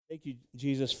Thank you,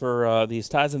 Jesus, for these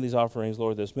tithes and these offerings,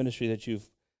 Lord, this ministry that you've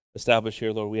established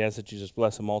here, Lord. We ask that you just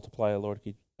bless and multiply it, Lord.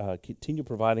 Continue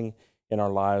providing in our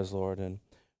lives, Lord. And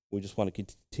we just want to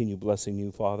continue blessing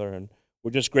you, Father. And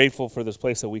we're just grateful for this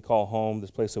place that we call home, this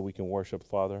place that we can worship,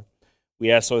 Father.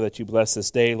 We ask, Lord, that you bless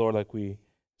this day, Lord, like we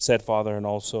said, Father, and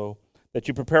also that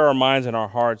you prepare our minds and our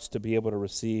hearts to be able to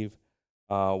receive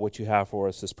what you have for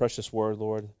us, this precious word,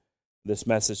 Lord, this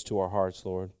message to our hearts,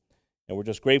 Lord. And we're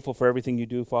just grateful for everything you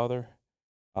do, Father.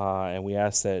 And we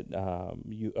ask that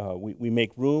we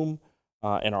make room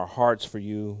in our hearts for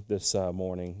you this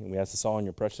morning. And we ask this all in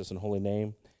your precious and holy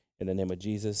name. In the name of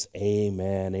Jesus,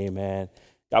 amen, amen.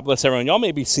 God bless everyone. Y'all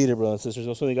may be seated, brothers and sisters.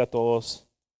 Dios bendiga a todos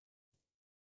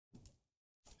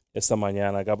esta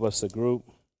mañana. God bless the group.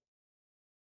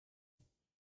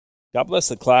 God bless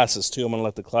the classes, too. I'm going to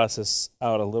let the classes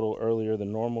out a little earlier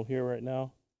than normal here right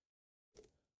now.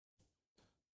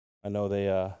 I know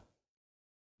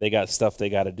they got stuff they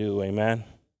got to do, amen?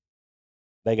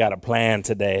 They got a plan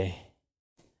today.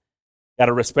 Got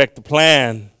to respect the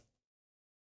plan.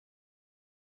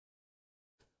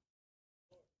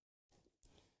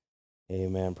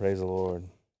 Amen, praise the Lord.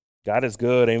 God is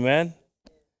good, amen?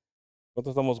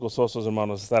 Nosotros estamos gozosos,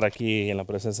 hermanos, estar aquí en la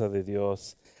presencia de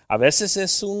Dios. A veces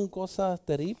es una cosa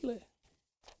terrible.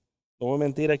 No voy a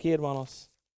mentir aquí, hermanos.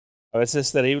 A veces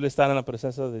es terrible estar en la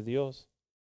presencia de Dios.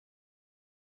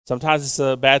 Sometimes it's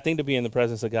a bad thing to be in the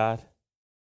presence of God.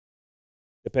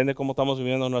 Depende cómo estamos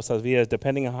viviendo nuestras vidas,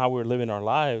 depending on how we're living our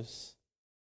lives,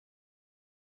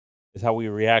 is how we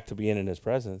react to being in His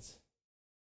presence.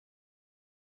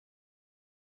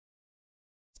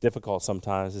 It's difficult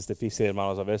sometimes. It's difícil,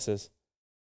 hermanos, a veces.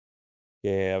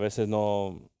 Que a veces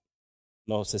no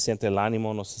se siente el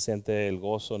ánimo, no se siente el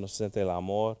gozo, no se siente el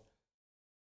amor,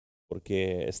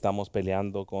 porque estamos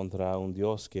peleando contra un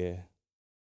Dios que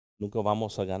nunca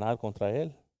vamos a ganar contra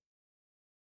Él.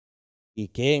 ¿Y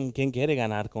quién quiere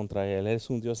ganar contra Él? Él es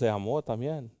un Dios de amor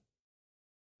también.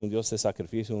 Un Dios de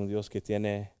sacrificio, un Dios que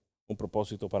tiene un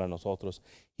propósito para nosotros.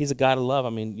 He's a God of love. I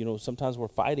mean, sometimes we're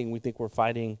fighting. We think we're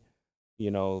fighting,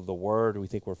 the word. We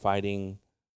think we're fighting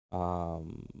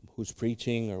who's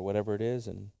preaching or whatever it is.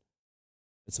 And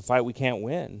it's a fight we can't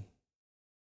win.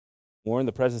 When we're in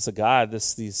the presence of God,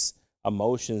 these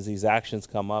emotions, these actions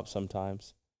come up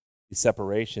sometimes. These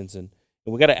separations, and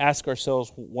we got to ask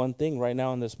ourselves one thing right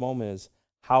now in this moment is,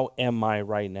 how am I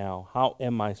right now? How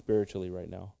am I spiritually right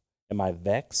now? Am I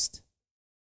vexed?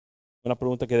 Una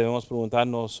pregunta que debemos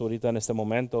preguntarnos ahorita en este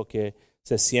momento, que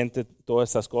se siente todas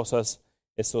estas cosas,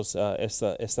 estas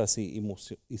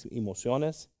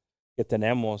emociones que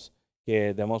tenemos,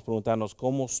 que debemos preguntarnos,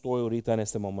 ¿cómo estoy ahorita en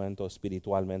este momento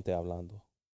espiritualmente hablando?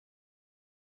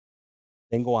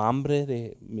 ¿Tengo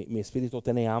hambre? ¿Mi espíritu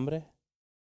tiene hambre?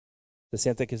 ¿Se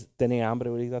siente que tiene hambre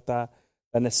ahorita, está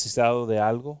necesitado de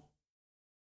algo?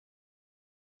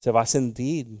 Se va a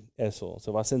sentir eso,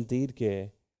 se va a sentir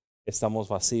que estamos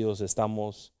vacíos,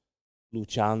 estamos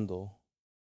luchando.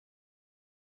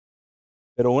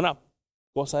 Pero una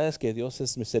cosa es que Dios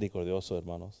es misericordioso,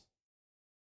 hermanos.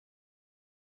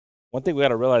 One thing we got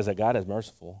to realize that God is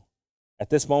merciful. At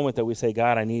this moment that we say,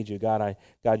 God, I need you. God,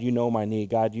 you know my need.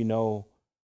 God, you know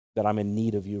that I'm in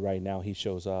need of you right now. He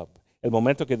shows up. El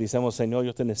momento que decimos, Señor,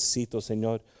 yo te necesito,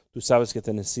 Señor, tú sabes que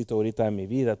te necesito ahorita en mi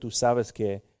vida, tú sabes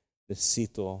que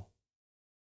necesito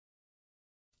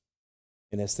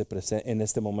en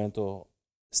este momento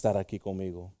estar aquí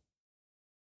conmigo.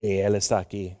 Y Él está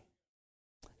aquí.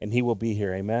 And He will be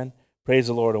here, amen? Praise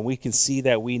the Lord. And we can see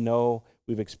that, we know,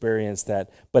 we've experienced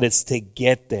that. But it's to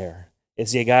get there.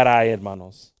 Es llegar ahí,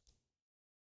 hermanos.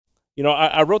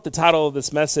 I wrote the title of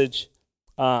this message,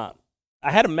 I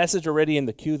had a message already in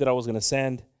the queue that I was going to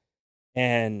send,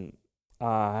 and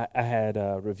I had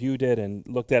reviewed it and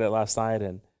looked at it last night,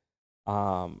 and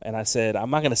I said,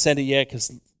 I'm not going to send it yet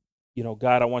because,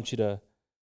 God, I want you to,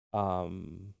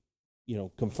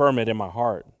 confirm it in my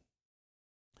heart.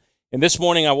 And this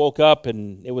morning I woke up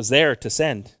and it was there to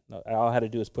send. All I had to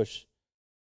do is push.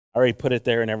 I already put it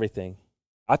there and everything.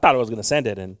 I thought I was going to send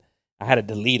it, and I had to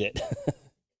delete it.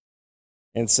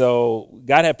 And so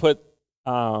God had put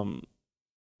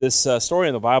this story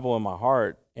in the Bible in my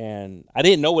heart, and I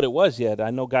didn't know what it was yet. I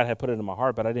know God had put it in my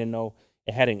heart, but I didn't know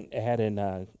it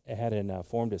hadn't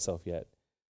formed itself yet.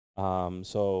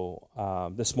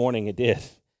 So this morning it did,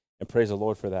 and praise the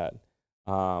Lord for that.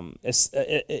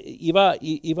 Iba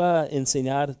a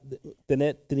enseñar,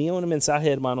 tenía un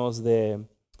mensaje, hermanos, de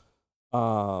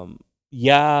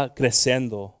ya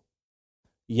creciendo,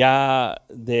 ya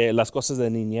de las cosas de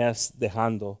niñez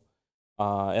dejando.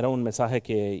 Era un mensaje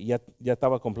que ya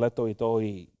estaba completo y todo,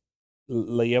 y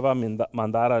le iba a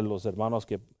mandar a los hermanos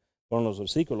que con los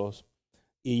versículos.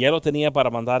 Y ya lo tenía para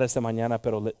mandar esta mañana,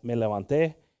 pero me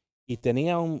levanté y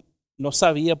no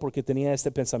sabía porque tenía este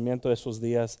pensamiento de esos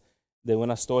días de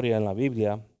una historia en la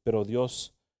Biblia, pero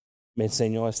Dios me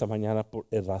enseñó esta mañana por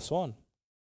razón.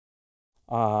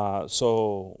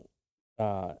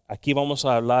 Aquí vamos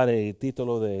a hablar, el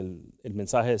título del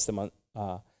mensaje de esta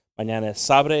mañana es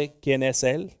 ¿Sabe quién es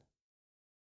Él?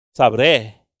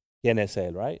 Sabré quién es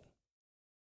Él, right?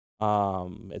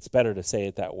 It's better to say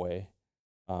it that way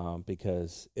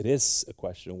because it is a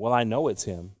question. Well, I know it's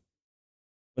Him.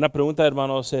 Una pregunta,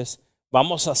 hermanos, es,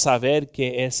 ¿vamos a saber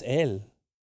que es Él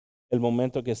el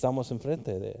momento que estamos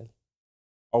enfrente de Él?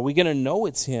 Are we going to know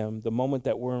it's Him the moment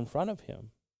that we're in front of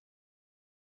Him?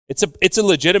 It's a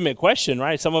legitimate question,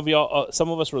 right? Some of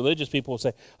us religious people will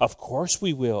say, of course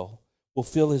we will. We'll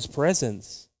feel His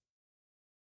presence.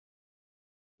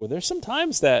 Well, there's some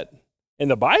times that in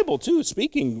the Bible too,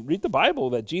 read the Bible,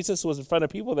 that Jesus was in front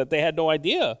of people that they had no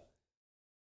idea.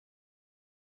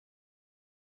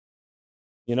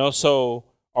 So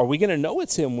are we going to know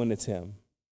it's Him when it's Him?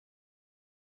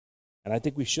 And I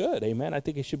think we should, amen. I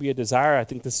think it should be a desire. I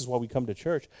think this is why we come to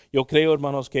church. Yo creo,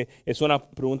 hermanos, que es una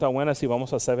pregunta buena si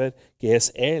vamos a saber que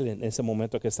es Él en ese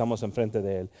momento que estamos enfrente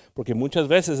de Él. Porque muchas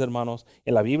veces, hermanos,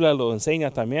 en la Biblia lo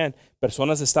enseña también,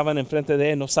 personas estaban enfrente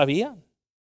de Él, no sabían.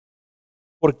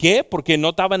 ¿Por qué? Porque no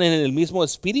estaban en el mismo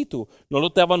espíritu, no lo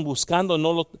estaban buscando,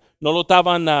 no lo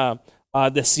estaban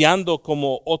deseando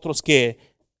como otros que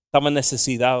estaban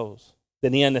necesitados,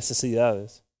 tenían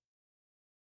necesidades.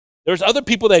 There's other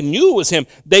people that knew it was Him.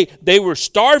 They were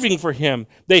starving for Him.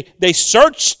 They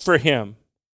searched for Him.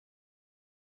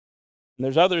 And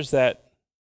there's others that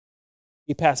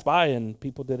He passed by and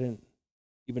people didn't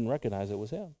even recognize it was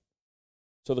Him.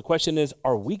 So the question is,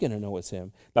 are we going to know it's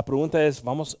Him? La pregunta es,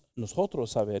 ¿vamos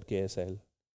nosotros a saber qué es Él?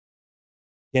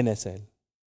 ¿Quién es Él?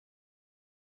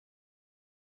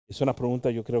 Es una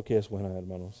pregunta yo creo que es buena,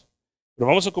 hermanos. Pero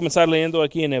vamos a comenzar leyendo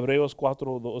aquí en Hebreos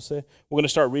 4:12. We're going to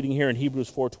start reading here in Hebrews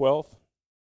 4:12.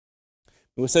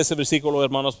 Me gusta ese versículo,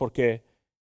 hermanos, porque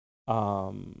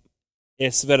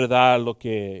es verdad lo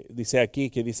que dice aquí,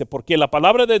 que dice, porque la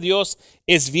palabra de Dios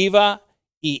es viva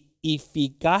y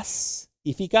eficaz,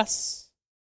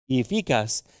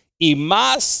 y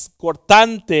más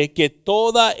cortante que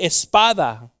toda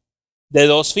espada de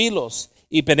dos filos,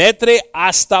 y penetre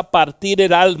hasta partir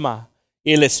el alma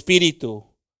y el espíritu,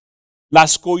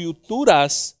 las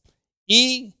coyunturas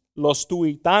y los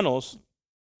tuitanos,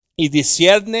 y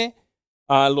discierne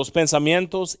los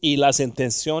pensamientos y las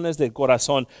intenciones del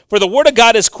corazón. For the word of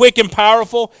God is quick and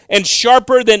powerful and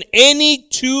sharper than any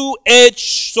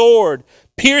two-edged sword,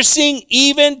 piercing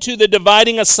even to the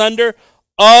dividing asunder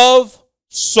of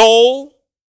soul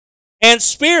and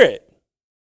spirit,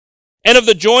 and of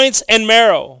the joints and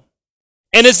marrow,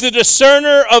 and is the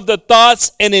discerner of the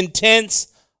thoughts and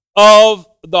intents of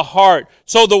the heart.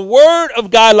 So the word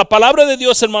of God, la palabra de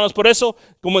Dios, hermanos, por eso,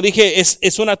 como dije,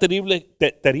 es una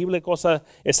terrible cosa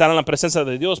estar en la presencia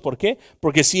de Dios. ¿Por qué?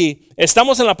 Porque si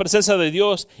estamos en la presencia de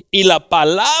Dios y la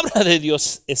palabra de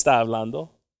Dios está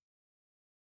hablando,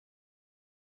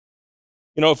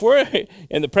 if we're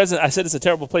in the presence, I said it's a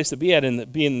terrible place to be at,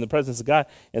 being in the presence of God,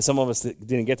 and some of us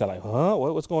didn't get that, like,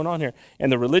 what's going on here?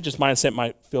 And the religious mindset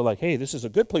might feel like, hey, this is a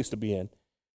good place to be in.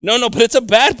 No, but it's a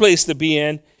bad place to be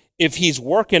in if He's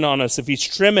working on us, if He's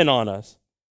trimming on us.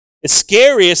 It's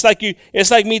scary. It's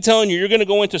like me telling you, you're going to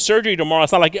go into surgery tomorrow.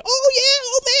 It's not like, oh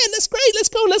man, that's great.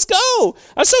 Let's go.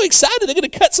 I'm so excited. They're going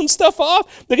to cut some stuff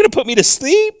off. They're going to put me to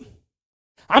sleep.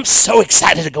 I'm so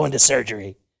excited to go into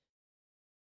surgery.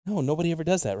 No, nobody ever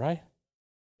does that, right?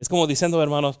 Es como diciendo,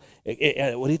 hermanos,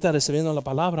 ahorita recibiendo la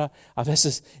palabra, a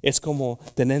veces es como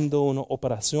teniendo una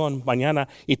operación mañana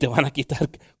y te van a quitar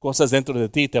cosas dentro de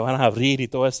ti, te van a abrir y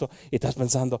todo esto, y estás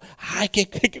pensando, ay,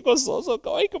 qué gozoso,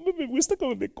 ay, cómo me gusta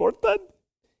cómo me cortan.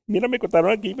 Mira, me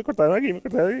cortaron aquí, me cortaron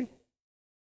aquí.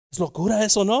 Es locura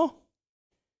eso, ¿no?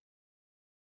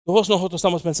 Todos nosotros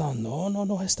estamos pensando,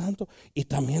 no es tanto. Y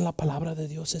también la palabra de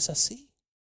Dios es así.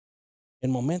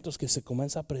 En momentos que se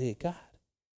comienza a predicar,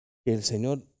 que el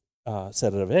Señor se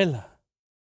revela,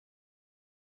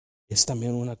 es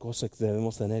también una cosa que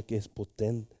debemos tener, que es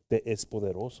potente, es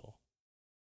poderoso.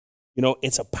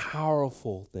 It's a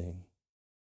powerful thing,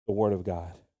 the Word of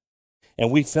God.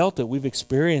 And we felt it, we've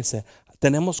experienced it.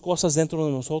 Tenemos cosas dentro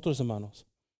de nosotros, hermanos.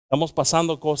 Estamos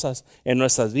pasando cosas en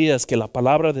nuestras vidas que la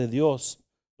palabra de Dios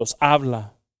nos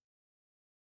habla,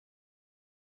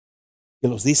 que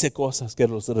nos dice cosas, que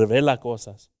nos revela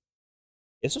cosas.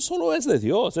 Eso solo es de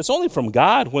Dios. It's only from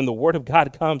God when the Word of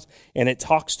God comes and it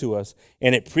talks to us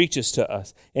and it preaches to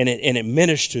us and it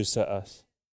ministers to us.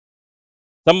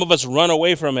 Some of us run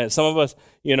away from it. Some of us,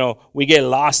 we get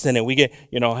lost in it. We get,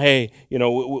 hey,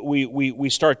 we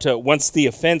start to, once the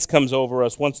offense comes over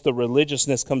us, once the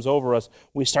religiousness comes over us,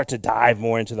 we start to dive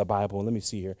more into the Bible. And let me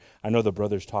see here. I know the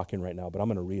brother's talking right now, but I'm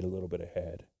going to read a little bit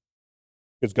ahead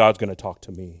because God's going to talk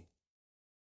to me.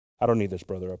 I don't need this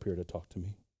brother up here to talk to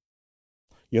me.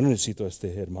 Yo no necesito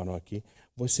este hermano aquí.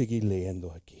 Voy a seguir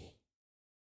leyendo aquí.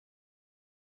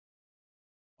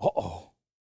 Oh.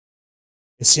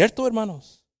 Es cierto,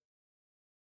 hermanos.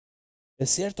 Es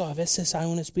cierto, a veces hay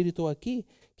un espíritu aquí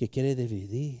que quiere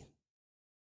dividir.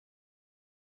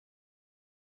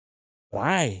 But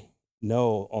I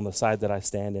know on the side that I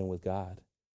stand in with God.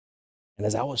 And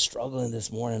as I was struggling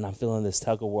this morning, I'm feeling this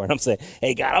tug of war. And I'm saying,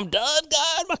 hey, God, I'm done,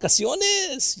 God.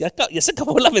 Vacaciones. Ya se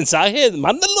acabó la mensaje.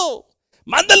 Mándalo.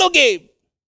 Mándalo, Gabe.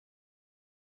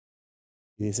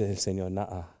 Y dice el Señor,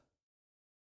 nah,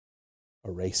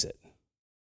 erase it.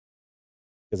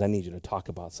 Because I need you to talk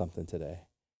about something today.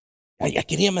 Ya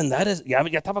quería mandar, ya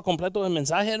estaba completo el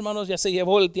mensaje, hermanos, ya se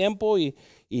llevó el tiempo y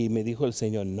me dijo el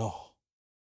Señor, no,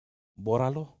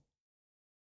 bórralo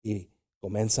y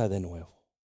comienza de nuevo.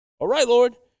 All right,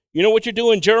 Lord, you know what you're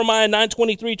doing. Jeremiah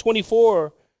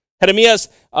 9:23-24. Jeremías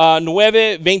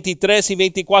 9:23 y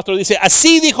 24 dice,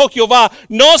 así dijo Jehová,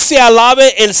 no se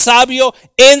alabe el sabio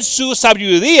en su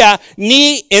sabiduría,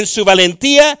 ni en su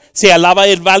valentía se alaba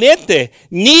el valiente,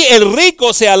 ni el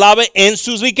rico se alabe en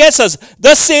sus riquezas.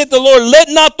 Thus saith the Lord, let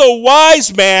not the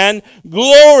wise man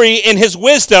glory in his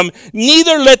wisdom,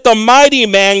 neither let the mighty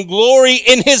man glory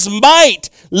in his might.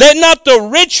 Let not the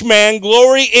rich man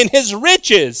glory in his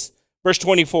riches. Verse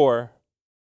 24.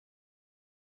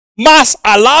 Mas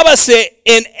alábase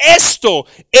en esto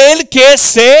el que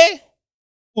se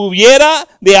hubiera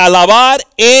de alabar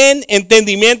en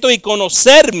entendimiento y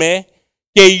conocerme,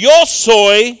 que yo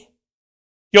soy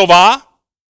Jehová,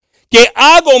 que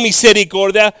hago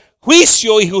misericordia,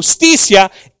 juicio y justicia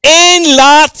en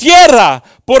la tierra,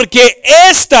 porque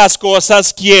estas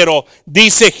cosas quiero,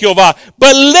 dice Jehová.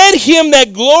 But let him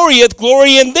that glorieth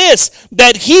glory in this,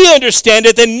 that he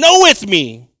understandeth and knoweth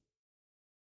me.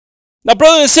 Now,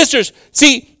 brothers and sisters,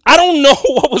 see, I don't know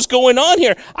what was going on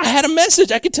here. I had a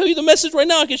message. I can tell you the message right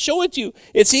now. I can show it to you.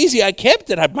 It's easy. I kept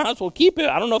it. I might as well keep it.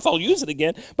 I don't know if I'll use it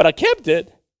again, but I kept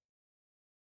it.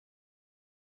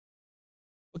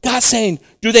 But God's saying,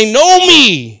 do they know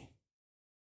me?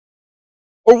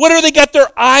 Or what are they got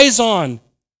their eyes on?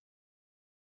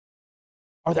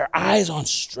 Are their eyes on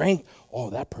strength? Oh,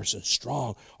 that person's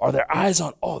strong. Are their eyes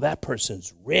on, oh, that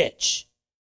person's rich?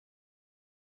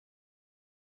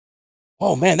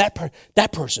 Oh, man,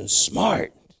 that person's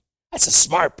smart. That's a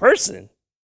smart person.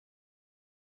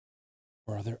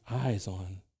 Or are their eyes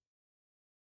on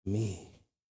me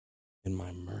and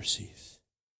my mercies,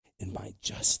 in my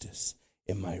justice,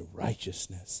 in my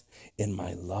righteousness, in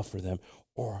my love for them?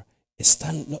 Or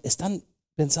están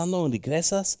pensando en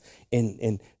riquezas,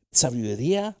 en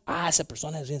sabiduría? Ah, esa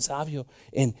persona es bien sabio.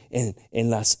 En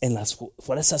las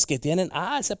fuerzas que tienen.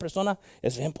 Ah, esa persona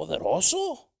es bien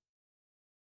poderoso.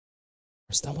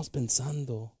 Estamos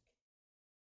pensando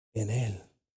en Él,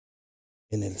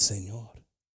 en el Señor.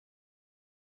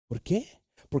 ¿Por qué?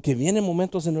 Porque vienen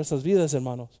momentos en nuestras vidas,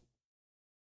 hermanos.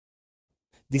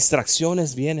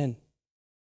 Distracciones vienen.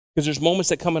 Because there's moments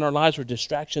that come in our lives where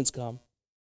distractions come.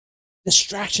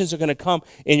 Distractions are going to come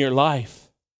in your life.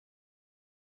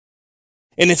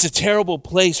 And it's a terrible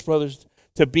place, brothers,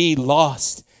 to be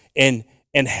lost and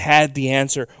had the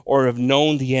answer, or have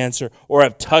known the answer, or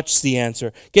have touched the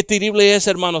answer. Qué terrible es,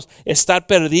 hermanos, estar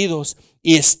perdidos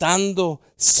y estando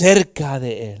cerca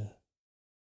de Él.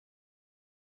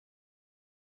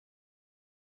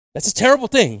 That's a terrible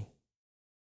thing.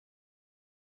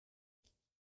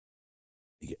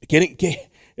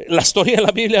 La historia de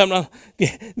la Biblia habla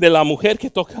de la mujer que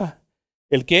toca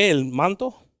el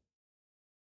manto.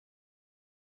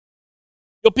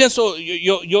 Yo pienso,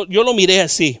 yo lo miré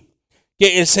así.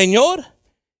 Que el Señor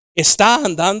está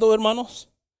andando,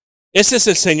 hermanos. Ese es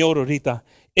el Señor ahorita.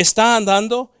 Está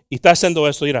andando y está haciendo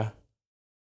esto, mira.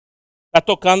 Está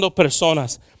tocando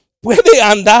personas. Puede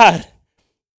andar.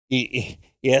 Y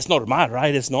es normal,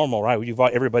 right? It's normal, right?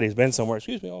 Everybody's been somewhere.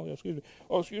 Excuse me. Oh,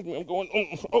 excuse me. I'm going.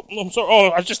 Oh, I'm sorry.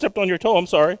 Oh, I just stepped on your toe. I'm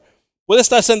sorry. Puede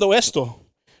estar haciendo esto.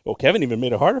 Oh, Kevin even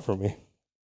made it harder for me.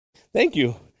 Thank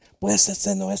you. Puede estar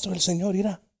haciendo esto el Señor,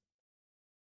 mira.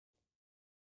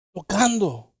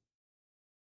 Tocando.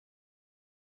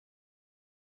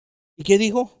 ¿Y qué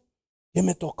dijo? ¿Quién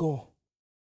me tocó?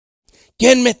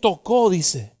 ¿Quién me tocó?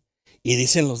 Dice. Y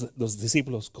dicen los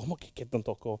discípulos, ¿cómo que quién te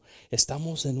tocó?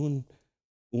 Estamos en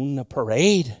una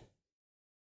parade.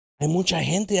 Hay mucha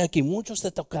gente aquí, muchos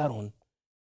te tocaron.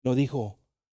 No dijo,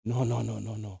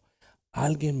 No.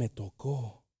 Alguien me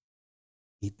tocó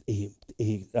y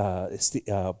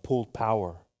pulled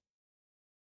power.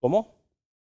 ¿Cómo?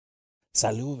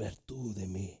 Salió virtud de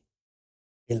mí.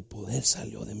 El poder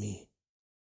salió de mí.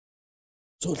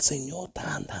 So, el Señor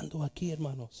está andando aquí,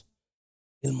 hermanos.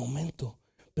 El momento.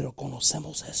 Pero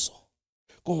conocemos eso.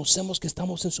 Conocemos que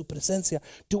estamos en su presencia.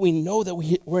 Do we know that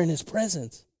we're in His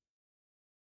presence?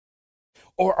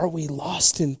 Or are we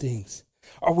lost in things?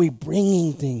 Are we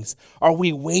bringing things? Are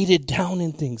we weighted down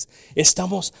in things?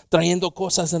 Estamos trayendo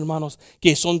cosas, hermanos,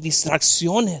 que son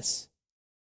distracciones.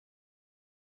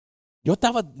 Yo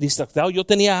estaba distractado, yo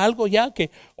tenía algo ya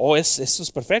que, eso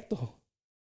es perfecto.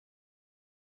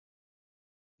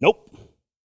 Nope.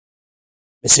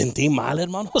 Me sentí mal,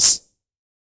 hermanos.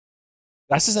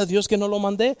 Gracias a Dios que no lo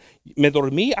mandé. Me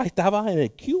dormí, ahí estaba en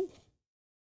el queue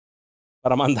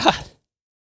para mandar.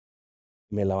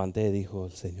 Me levanté y dijo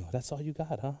el Señor, that's all you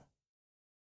got, huh?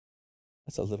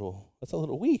 That's a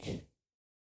little weak.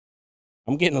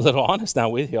 I'm getting a little honest now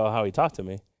with you how He talked to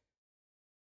me.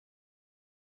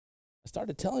 I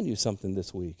started telling you something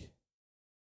this week.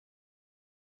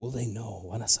 Will they know?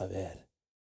 Van a saber.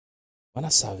 Van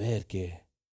a saber que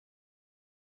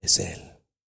es Él.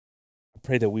 I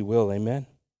pray that we will, amen.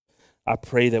 I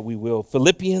pray that we will.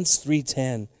 Philippians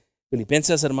 3:10.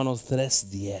 Filipenses, hermanos,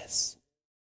 3:10.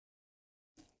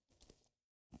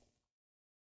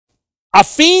 A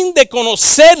fin de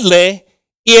conocerle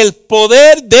y el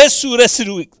poder de su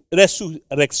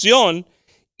resurrección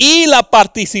y la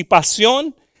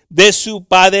participación de sus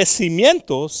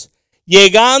padecimientos,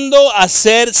 llegando a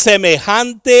ser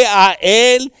semejante a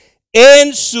Él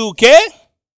en su ¿qué?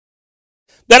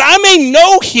 That I may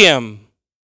know Him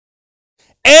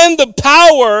and the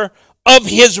power of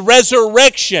His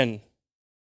resurrection.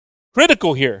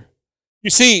 Critical here.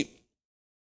 You see,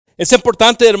 es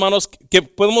importante, hermanos, que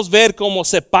podemos ver cómo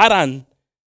separan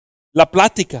la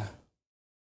plática.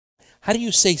 How do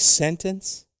you say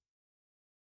sentence?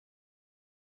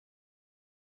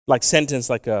 Like sentence,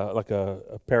 like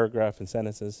a paragraph in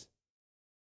sentences.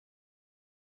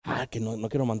 Que no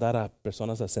quiero mandar a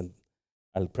personas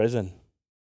al prison.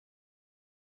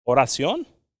 Oración.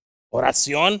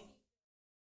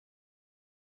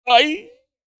 Ay,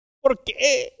 ¿por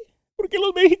qué? ¿Por qué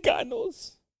los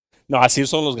mexicanos? No, así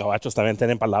son los gabachos, también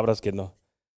tienen palabras que no.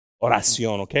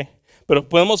 Oración, ¿ok? Pero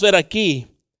podemos ver aquí,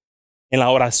 en la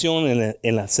oración,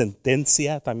 en la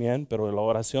sentencia también, pero en la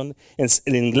oración,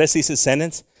 en inglés dice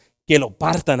sentence, que lo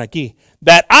partan aquí.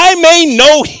 That I may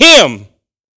know Him.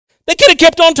 They could have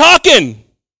kept on talking.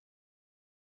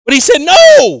 But He said,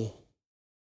 no.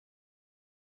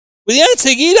 Podían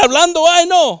seguir hablando, ay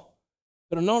no.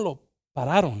 Pero no lo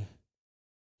pararon.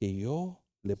 Que yo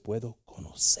le puedo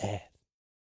conocer.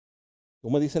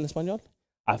 ¿Cómo dice en español?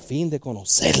 A fin de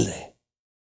conocerle.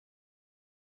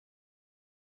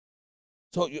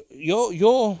 So,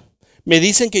 yo me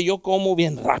dicen que yo como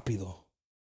bien rápido.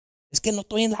 Es que no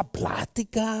estoy en la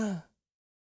plática.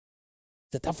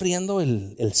 ¿Se está friendo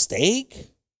el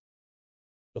steak?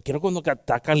 Lo quiero cuando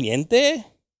está caliente.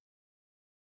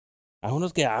 Hay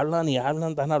unos que hablan,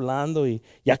 están hablando y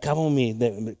ya acabo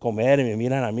de comer y me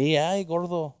miran a mí, ay,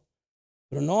 gordo.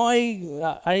 Pero no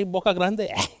hay boca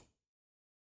grande.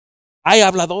 Hay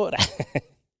hablador.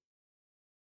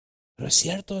 Pero es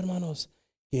cierto, hermanos,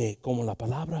 que como la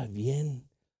palabra bien,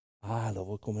 lo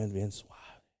voy a comer bien suave.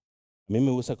 A mí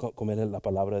me gusta comer la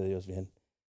palabra de Dios bien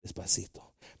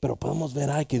despacito. Pero podemos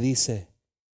ver que dice,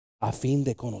 a fin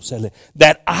de conocerle,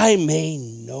 that I may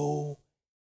know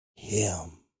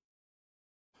Him.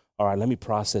 All right, let me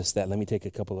process that. Let me take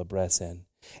a couple of breaths in.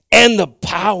 And the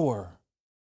power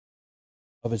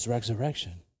of His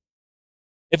resurrection.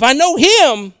 If I know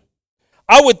Him,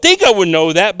 I would think I would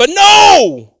know that, but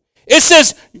no! It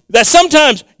says that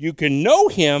sometimes you can know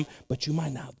Him, but you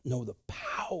might not know the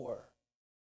power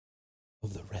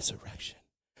of the resurrection,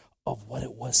 of what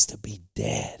it was to be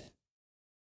dead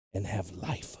and have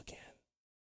life again.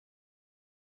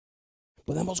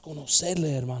 Podemos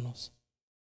conocerle, hermanos.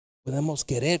 Podemos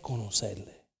querer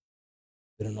conocerle,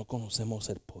 pero no conocemos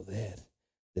el poder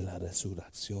de la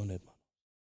resurrección, hermano.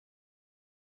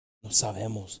 No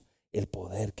sabemos el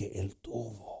poder que Él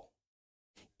tuvo.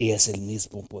 Y es el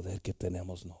mismo poder que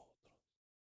tenemos nosotros,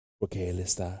 porque Él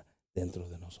está dentro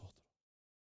de nosotros.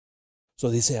 So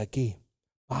dice aquí,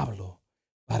 Pablo,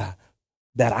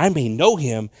 that I may know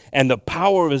Him and the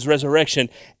power of His resurrection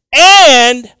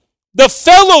and the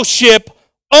fellowship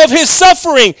of His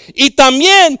suffering. Y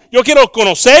también yo quiero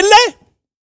conocerle,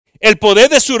 el poder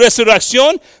de su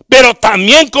resurrección, pero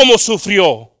también cómo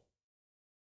sufrió.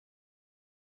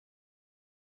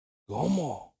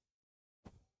 ¿Cómo?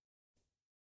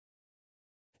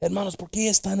 Hermanos, ¿por qué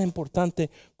es tan importante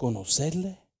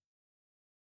conocerle,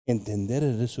 entender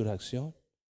la resurrección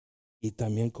y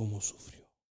también cómo sufrió?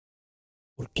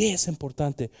 ¿Por qué es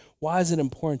importante? Why is it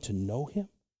important to know him,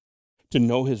 to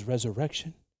know his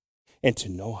resurrection, and to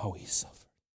know how he suffered?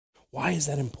 Why is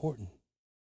that important?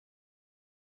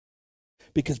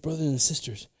 Because, brothers and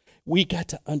sisters, we got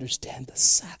to understand the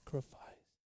sacrifice.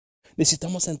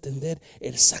 Necesitamos entender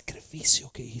el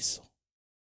sacrificio que hizo.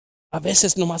 A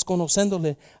veces nomás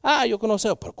conociéndole, yo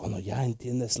conozco, pero cuando ya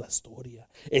entiendes la historia,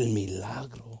 el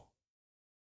milagro,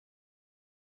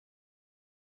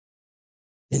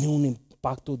 tiene un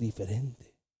impacto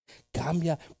diferente.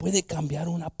 Puede cambiar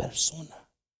una persona,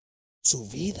 su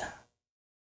vida,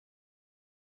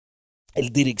 la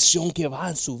dirección que va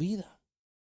en su vida.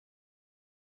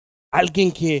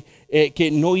 Alguien que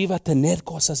no iba a tener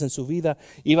cosas en su vida,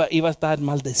 iba a estar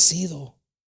maldecido,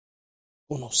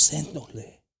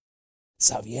 conociéndole,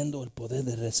 sabiendo el poder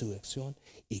de resurrección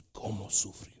y cómo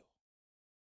sufrió,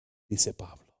 dice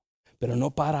Pablo. Pero no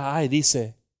para ahí,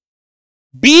 dice,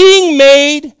 being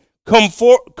made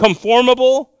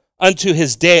conformable unto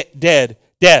his death,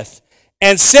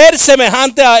 and ser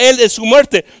semejante a él en su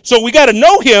muerte. So we got to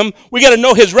know him, we got to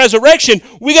know his resurrection,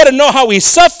 we got to know how he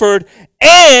suffered,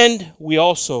 and we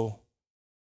also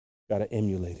got to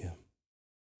emulate him.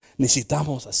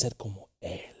 Necesitamos hacer como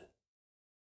él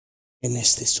en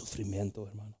este sufrimiento,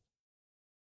 hermano.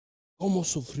 ¿Cómo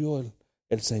sufrió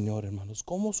el Señor, hermanos?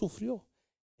 ¿Cómo sufrió?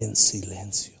 En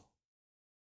silencio,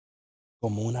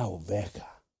 como una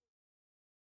oveja.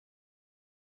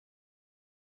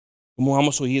 Como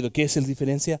hemos oído, ¿qué es la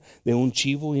diferencia de un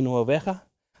chivo y una oveja?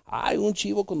 Un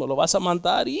chivo cuando lo vas a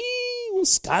matar y un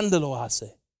escándalo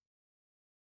hace.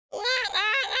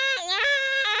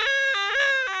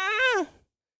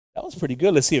 That was pretty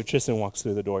good. Let's see if Tristan walks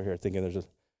through the door here thinking there's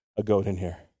a goat in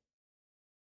here.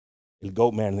 El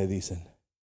goat man le dicen.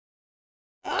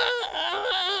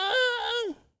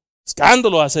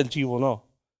 Escándalo hace el chivo, no.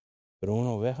 Pero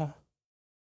una oveja.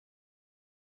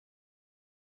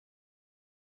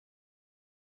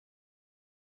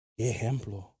 ¿Qué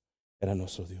ejemplo era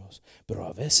nuestro Dios? Pero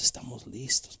a veces estamos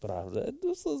listos para hablar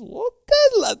de esas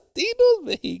bocas latinos,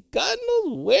 mexicanos,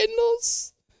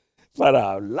 buenos,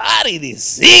 para hablar y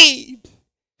decir.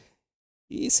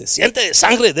 Y se siente de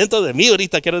sangre dentro de mí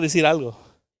ahorita, quiero decir algo.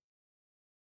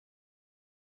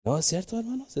 ¿No es cierto,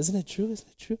 hermanos? Isn't it true?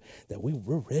 Isn't it true? That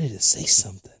we're ready to say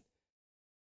something.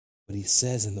 But he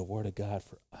says in the Word of God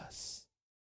for us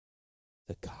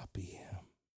to copy him.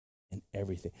 And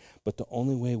everything. But the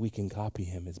only way we can copy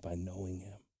him is by knowing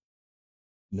him,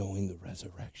 knowing the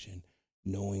resurrection,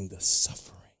 knowing the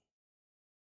suffering.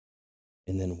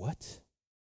 And then what?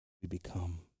 We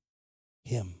become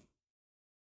him.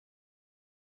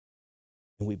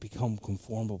 And we become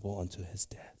conformable unto his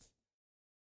death.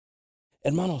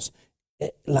 Hermanos,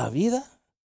 la vida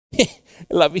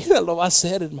lo va a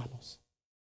hacer, hermanos.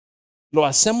 Lo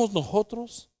hacemos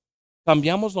nosotros.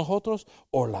 ¿Cambiamos nosotros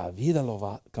o la vida lo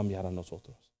va a cambiar a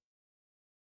nosotros?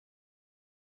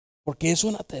 Porque es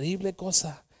una terrible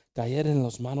cosa caer en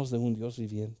las manos de un Dios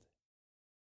viviente.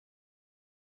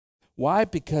 Why?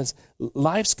 Because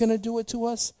life's going to do it to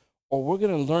us, or we're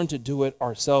going to learn to do it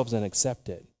ourselves and accept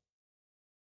it.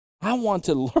 I want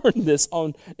to learn this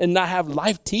and not have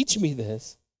life teach me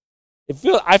this. I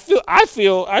feel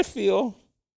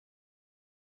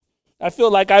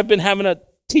like I've been having to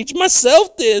teach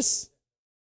myself this.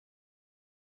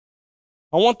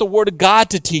 I want the Word of God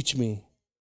to teach me.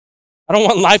 I don't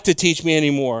want life to teach me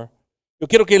anymore. Yo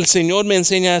quiero que el Señor me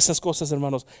enseñe esas cosas,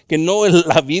 hermanos. Que no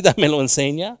la vida me lo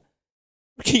enseña.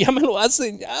 Porque ya me lo ha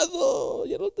enseñado.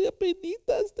 Ya no te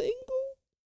apenitas tengo.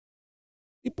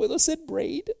 Y puedo hacer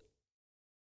braid.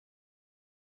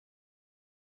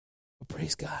 But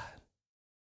praise God.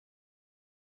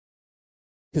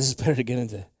 Because it's better to get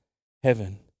into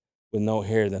heaven with no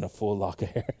hair than a full lock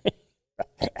of hair.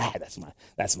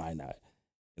 That's mine now.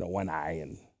 One eye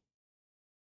and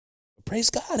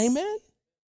praise God, amen.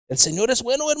 El Señor es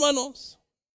bueno, hermanos.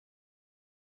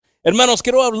 Hermanos,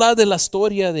 quiero hablar de la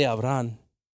historia de Abraham.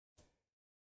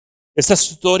 Esta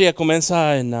historia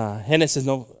comienza en Génesis.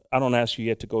 No, I don't ask you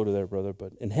yet to go to there, brother,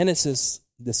 but en Génesis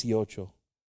 18.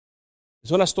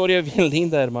 Es una historia bien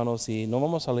linda, hermanos, y no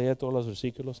vamos a leer todos los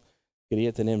versículos.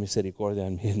 Quería tener misericordia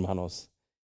en mis hermanos.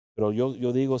 Pero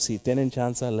yo digo, si tienen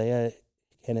chance, lea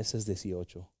Génesis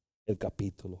 18. El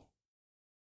capítulo.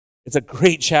 It's a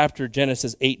great chapter,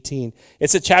 Genesis 18.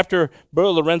 It's a chapter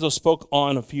Brother Lorenzo spoke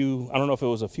on I don't know if it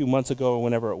was a few months ago or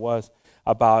whenever it was,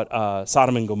 about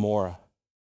Sodom and Gomorrah.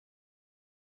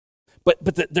 But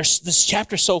there's this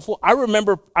chapter so full. I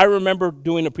remember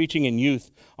doing a preaching in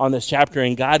youth on this chapter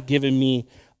and God giving me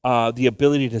the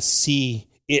ability to see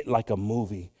it like a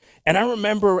movie. And I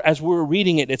remember as we were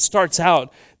reading it, it starts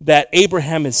out that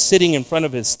Abraham is sitting in front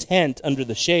of his tent under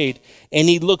the shade, and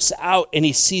he looks out and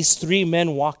he sees 3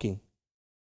 men walking.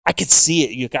 I could see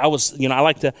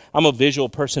it. I'm a visual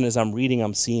person. As I'm reading,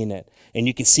 I'm seeing it. And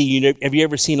you can see, have you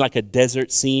ever seen like a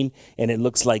desert scene and it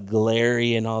looks like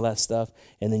glary and all that stuff?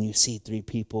 And then you see 3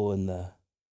 people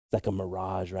like a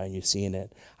mirage, right? And you're seeing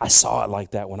it. I saw it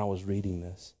like that when I was reading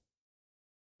this.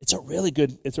 It's a really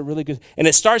good, and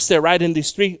it starts there, right? And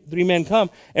these three men come.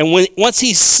 And once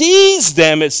he sees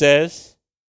them, it says,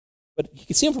 but you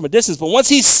can see them from a distance, but once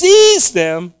he sees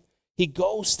them, he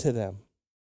goes to them.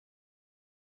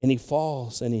 And he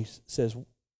falls and he says,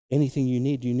 anything you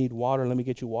need? Do you need water? Let me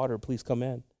get you water. Please come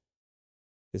in.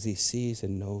 Because he sees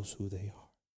and knows who they are.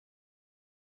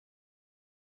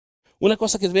 Una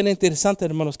cosa que es bien interesante,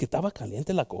 hermanos, que estaba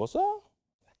caliente la cosa.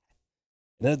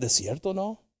 Era el desierto,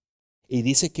 ¿no? Y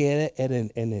dice que era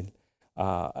en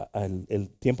el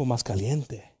tiempo más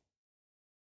caliente.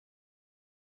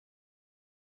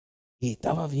 Y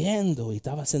estaba viendo, y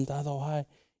estaba sentado ahí,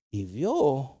 y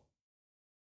vio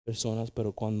personas,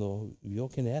 pero cuando vio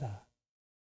quién era,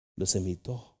 los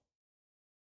invitó.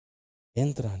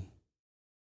 Entran.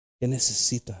 ¿Qué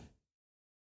necesitan?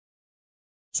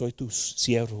 Soy tu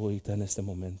siervo ahorita en este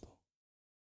momento.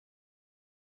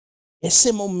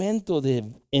 Ese momento de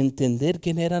entender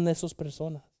quién eran esas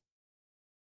personas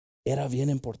era bien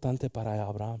importante para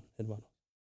Abraham, hermano.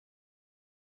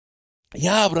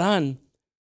 Ya Abraham,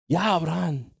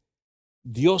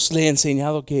 Dios le ha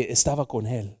enseñado que estaba con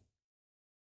él.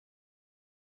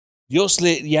 Dios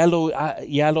ya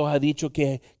lo ha dicho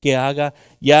que haga.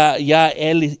 Ya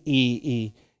él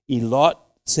y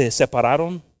Lot se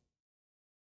separaron.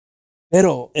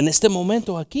 Pero en este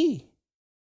momento aquí,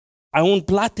 hay una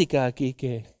plática aquí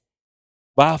que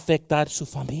va a afectar su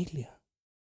familia.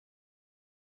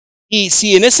 Y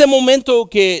si en ese momento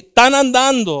que están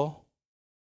andando,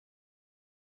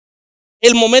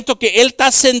 el momento que él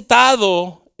está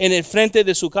sentado en el frente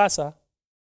de su casa,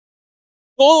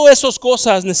 todas esas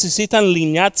cosas necesitan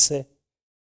alinearse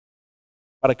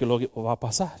para que lo va a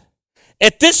pasar.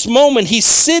 At this moment, he's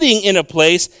sitting in a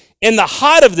place in the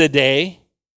hot of the day.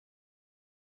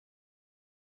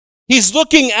 He's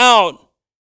looking out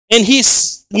and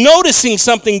he's noticing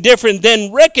something different,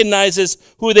 then recognizes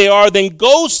who they are, then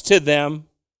goes to them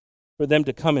for them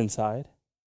to come inside.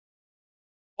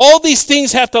 All these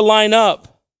things have to line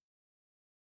up.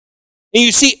 And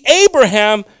you see,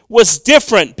 Abraham was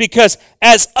different because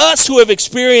as us who have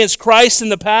experienced Christ in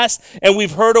the past and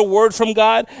we've heard a word from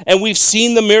God and we've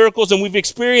seen the miracles and we've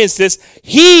experienced this,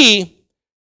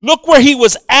 look where he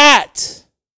was at.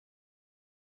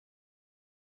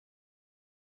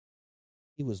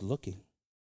 He was looking.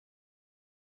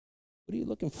 What are you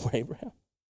looking for, Abraham?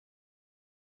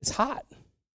 It's hot.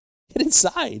 Get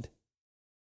inside.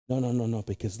 No,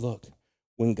 because look,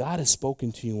 when God has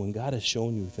spoken to you, when God has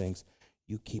shown you things,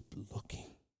 you keep looking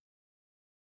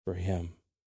for him.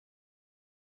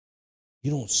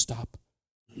 You don't stop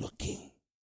looking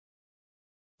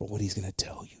for what he's going to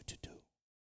tell you to do.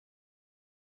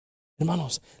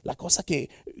 Hermanos, la cosa que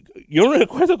yo no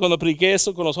recuerdo cuando prediqué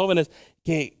eso con los jóvenes,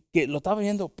 que lo estaba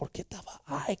viendo, ¿por qué estaba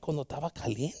ahí cuando estaba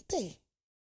caliente?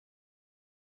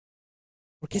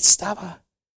 ¿Por qué estaba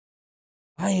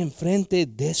ahí enfrente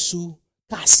de su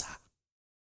casa?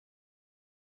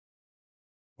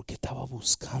 Porque estaba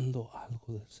buscando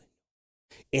algo del Señor.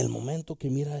 El momento que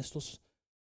mira a estos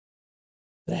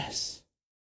 3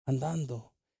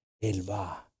 andando, él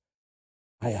va,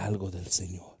 hay algo del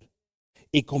Señor.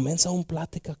 Y comienza una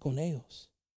plática con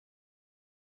ellos.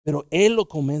 Pero él lo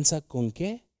comienza con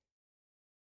 ¿qué?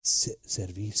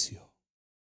 Servicio.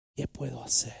 ¿Qué puedo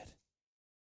hacer?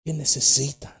 ¿Qué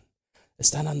necesitan?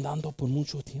 Están andando por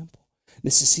mucho tiempo.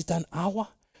 Necesitan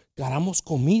agua. Queramos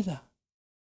comida.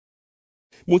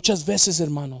 Muchas veces,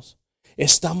 hermanos,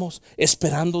 estamos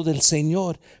esperando del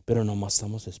Señor, pero no más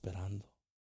estamos esperando.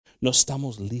 No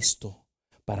estamos listos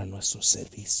para nuestro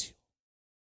servicio.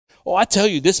 Oh, I tell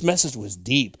you, this message was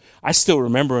deep. I still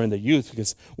remember in the youth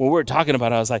because when we were talking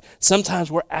about it, I was like,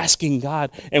 sometimes we're asking God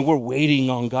and we're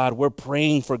waiting on God. We're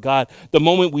praying for God. The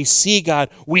moment we see God,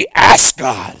 we ask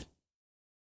God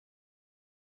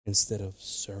instead of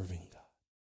serving God.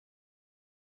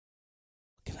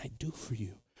 What can I do for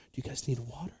you? Do you guys need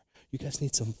water? You guys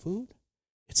need some food?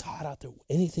 It's hot out there.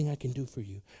 Anything I can do for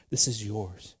you, this is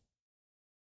yours.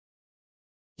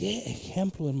 Qué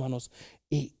ejemplo, hermanos.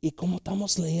 Y como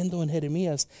estamos leyendo en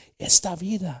Jeremías, esta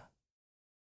vida,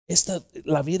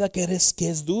 la vida que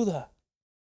es duda,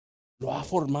 lo ha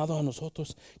formado a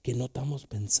nosotros que no estamos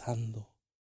pensando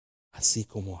así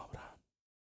como Abraham.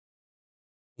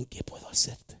 ¿En qué puedo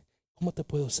hacerte? ¿Cómo te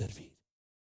puedo servir?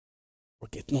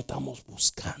 Porque no estamos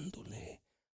buscándole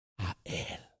a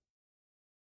Él.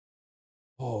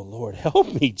 Oh, Lord,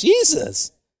 help me,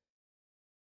 Jesus.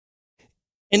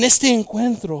 En este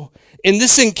encuentro, in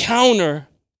this encounter,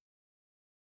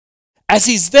 as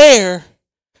he's there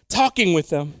talking with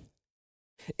them,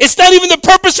 it's not even the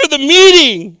purpose for the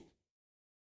meeting.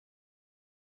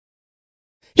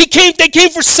 They came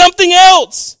for something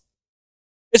else.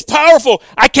 It's powerful.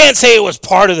 I can't say it was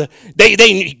part of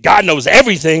God knows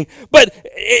everything. But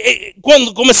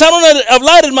cuando comenzaron a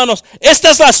hablar, hermanos,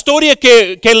 esta es la historia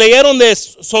que leyeron de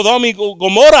Sodoma y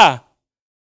Gomorra.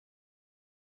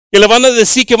 Que le van a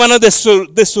decir que van a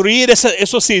destruir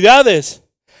esas ciudades.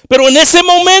 Pero en ese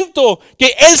momento que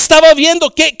él estaba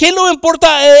viendo, ¿qué le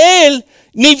importa a él?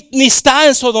 Ni está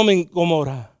en Sodoma y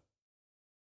Gomorra.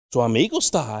 Su amigo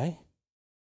está ahí.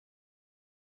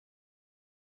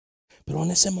 Pero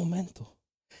en ese momento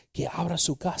que abra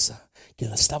su casa, que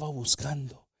la estaba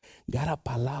buscando, gara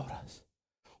palabras,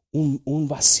 un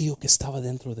vacío que estaba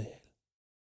dentro de él.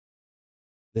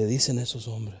 Le dicen esos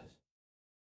hombres,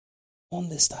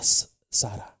 ¿dónde estás,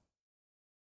 Sara?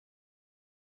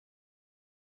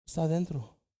 Está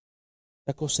adentro.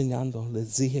 Está cocinando.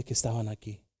 Les dije que estaban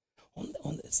aquí.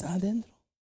 ¿Dónde está adentro?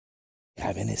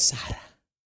 Ya viene Sara.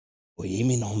 Oí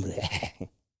mi nombre.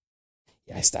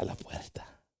 Ya está a la puerta.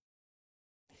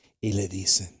 Y le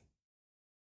dicen,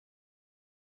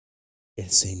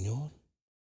 el Señor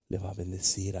le va a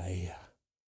bendecir a ella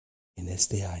en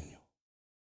este año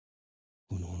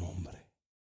con un hombre.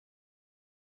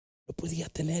 Lo podía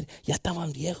tener. Ya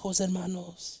estaban viejos,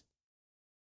 hermanos.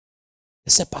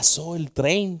 Se pasó el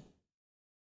tren.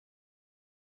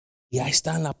 Y ahí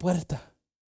está en la puerta,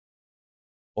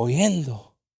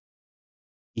 oyendo.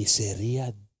 Y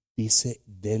sería, dice,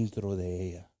 dentro de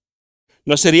ella.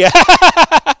 No sería,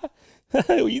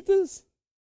 ¿oíste?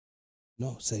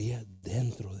 No, sería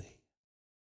dentro de ella.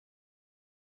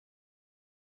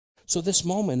 So this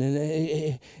moment,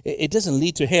 and it doesn't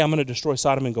lead to, hey, I'm going to destroy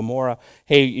Sodom and Gomorrah.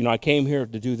 Hey, I came here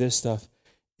to do this stuff.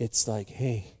 It's like,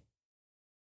 hey,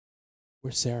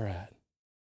 where's Sarah at?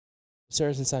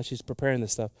 Sarah's inside. She's preparing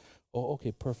this stuff. Oh,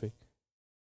 okay, perfect.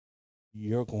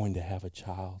 You're going to have a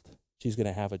child. She's going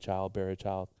to have a child, bear a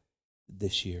child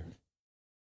this year.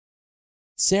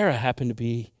 Sarah happened to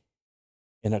be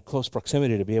in a close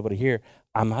proximity to be able to hear.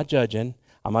 I'm not judging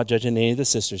any of the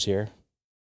sisters here.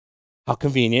 How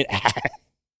convenient.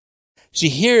 She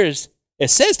hears, it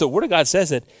says, the Word of God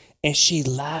says it, and she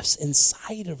laughs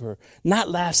inside of her, not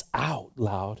laughs out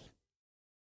loud.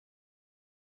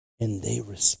 And they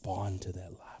respond to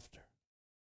that laughter.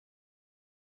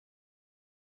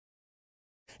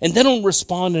 And they don't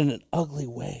respond in an ugly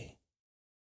way.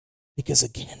 Because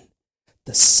again,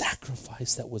 the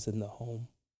sacrifice that was in the home.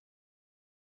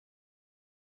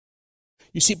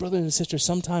 You see, brothers and sisters,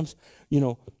 sometimes,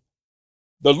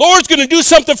 the Lord's going to do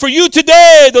something for you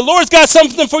today. The Lord's got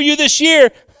something for you this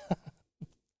year.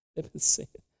 I've been saying,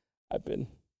 I've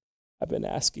been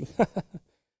asking, but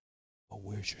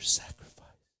where's your sacrifice?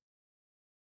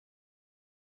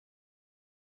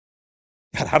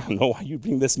 God, I don't know why you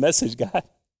bring this message, God.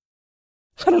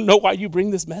 I don't know why you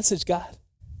bring this message, God.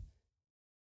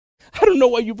 I don't know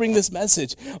why you bring this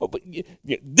message. Oh, but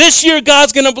this year,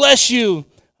 God's going to bless you.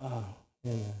 Oh,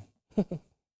 amen.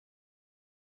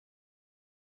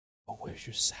 But where's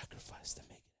your sacrifice to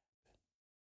make it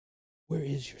happen? Where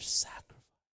is your sacrifice?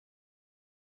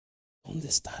 ¿Dónde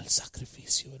está el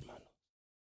sacrificio, hermano?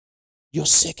 Yo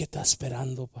sé que está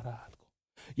esperando para algo.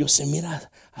 Yo sé,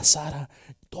 mira a Sara,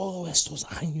 todos estos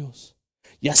años,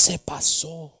 ya se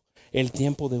pasó el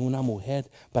tiempo de una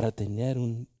mujer para tener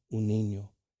un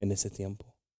niño en ese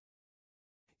tiempo.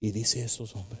 Y dice a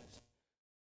esos hombres,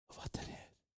 lo va a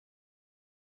tener.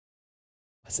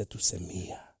 Va a ser tu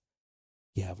semilla.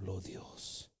 Que habló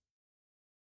Dios,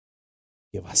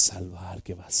 que va a salvar,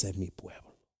 que va a ser mi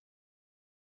pueblo.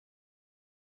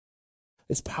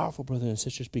 It's powerful, brothers and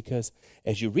sisters, because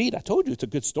as you read, I told you it's a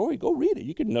good story. Go read it.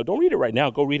 You can don't read it right now.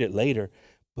 Go read it later.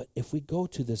 But if we go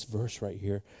to this verse right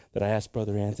here that I asked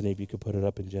Brother Anthony if you could put it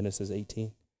up in Genesis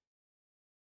 18.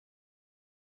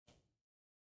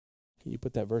 Can you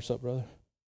put that verse up, brother?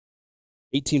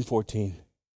 18:14.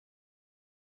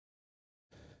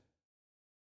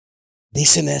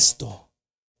 Dicen esto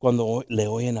cuando le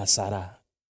oyen a Sara,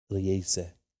 le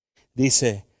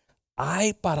dice,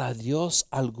 ¿hay para Dios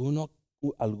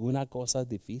alguna cosa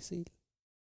difícil?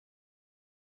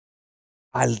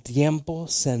 Al tiempo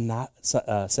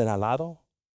señalado,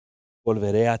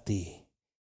 volveré a ti.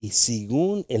 Y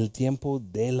según el tiempo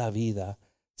de la vida,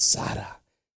 Sara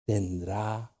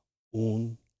tendrá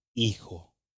un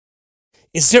hijo.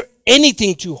 Is there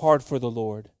anything too hard for the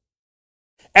Lord?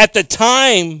 At the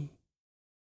time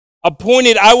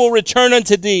appointed, I will return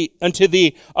unto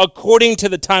thee according to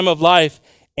the time of life,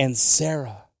 and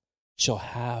Sarah shall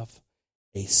have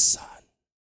a son.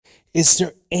 Is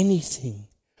there anything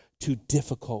too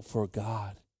difficult for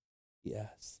God?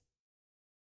 Yes.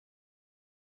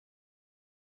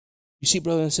 You see,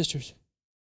 brothers and sisters,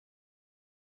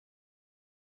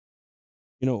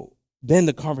 then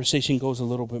the conversation goes a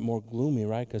little bit more gloomy,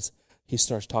 right? Because he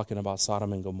starts talking about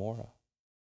Sodom and Gomorrah.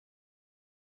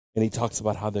 And he talks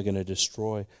about how they're going to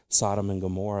destroy Sodom and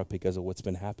Gomorrah because of what's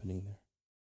been happening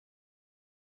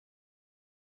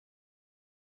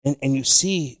there. And you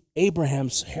see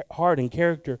Abraham's heart and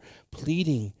character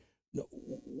pleading,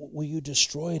 will you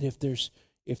destroy it if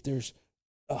there's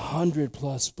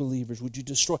 100+ believers? Would you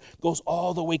destroy? Goes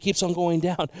all the way, keeps on going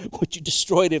down. Would you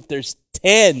destroy it if there's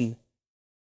 10?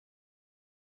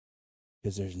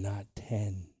 Because there's not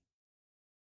 10.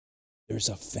 There's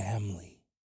a family.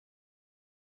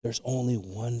 There's only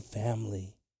one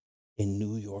family in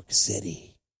New York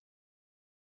City.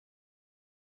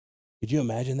 Could you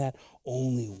imagine that?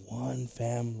 Only one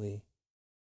family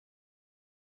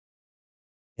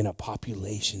in a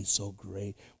population so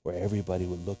great where everybody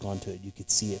would look onto it. You could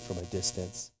see it from a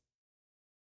distance.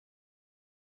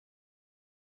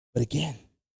 But again,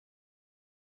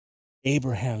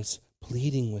 Abraham's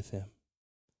pleading with him,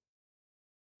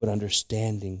 but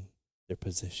understanding their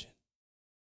position.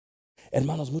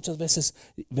 Hermanos, muchas veces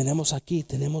venimos aquí,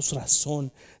 tenemos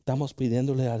razón, estamos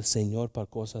pidiéndole al Señor para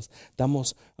cosas,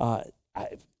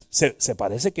 se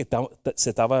parece que se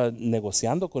estaba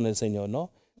negociando con el Señor,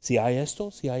 ¿no? Si hay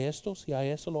esto,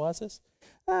 lo haces.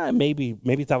 Maybe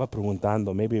estaba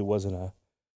preguntando, maybe it wasn't a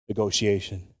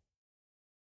negotiation.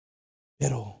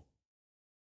 Pero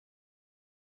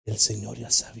el Señor ya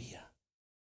sabía.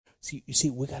 You see,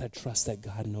 we got to trust that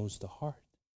God knows the heart.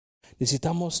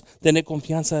 Necesitamos tener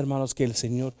confianza, hermanos, que el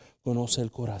Señor conoce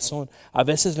el corazón. A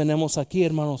veces venimos aquí,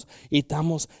 hermanos, y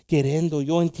estamos queriendo,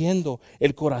 yo entiendo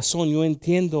el corazón, yo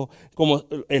entiendo como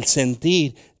el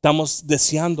sentir, estamos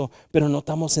deseando, pero no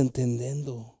estamos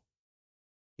entendiendo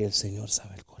que el Señor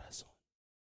sabe el corazón.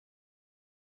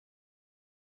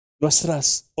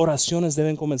 Nuestras oraciones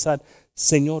deben comenzar,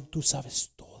 Señor, tú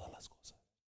sabes todas las cosas.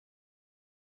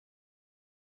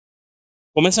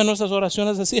 ¿Comienzan nuestras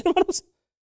oraciones así, hermanos?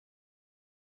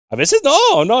 A veces no,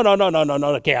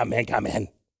 que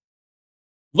amén.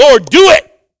 Lord, do it.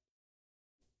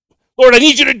 Lord, I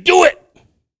need you to do it.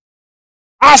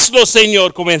 Hazlo,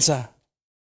 Señor, comienza.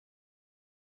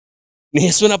 Ni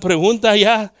es una pregunta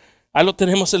ya. Ahí lo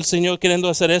tenemos el Señor queriendo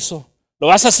hacer eso. Lo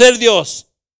vas a hacer,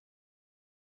 Dios.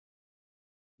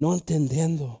 No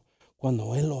entendiendo,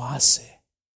 cuando Él lo hace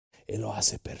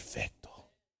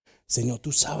perfecto. Señor,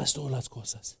 tú sabes todas las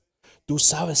cosas. Tú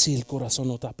sabes si el corazón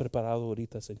no está preparado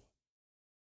ahorita, Señor.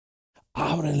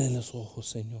 Ábrele los ojos,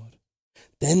 Señor.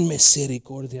 Ten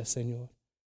misericordia, Señor.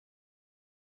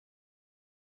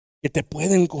 Que te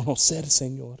pueden conocer,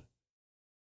 Señor.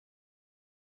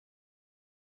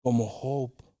 Como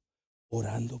Job,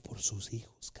 orando por sus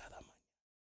hijos cada mañana.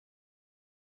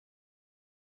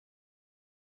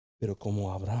 Pero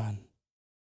como Abraham,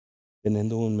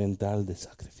 teniendo un mental de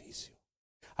sacrificio.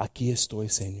 Aquí estoy,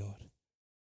 Señor.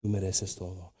 Tú mereces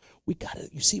todo. We got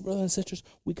it. You see, brothers and sisters,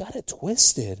 we got it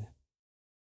twisted.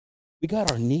 We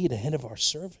got our need ahead of our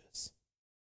service.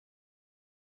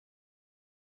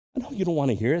 I know you don't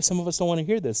want to hear it. Some of us don't want to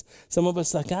hear this. Some of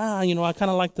us like, I kind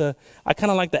of like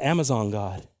the Amazon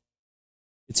God.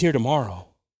 It's here tomorrow.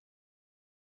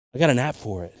 I got an app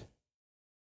for it.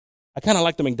 I kind of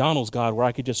like the McDonald's God where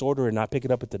I could just order it and I pick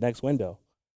it up at the next window.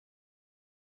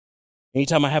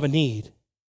 Anytime I have a need.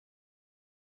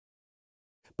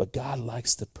 But God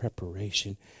likes the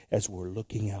preparation as we're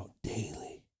looking out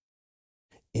daily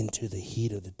into the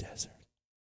heat of the desert.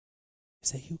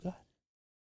 Is that you, God?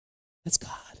 That's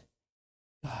God.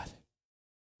 God,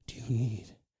 what do you need?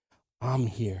 I'm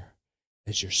here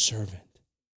as your servant.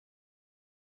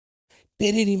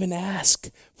 They didn't even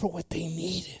ask for what they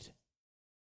needed.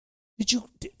 Did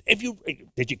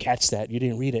you catch that? You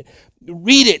didn't read it.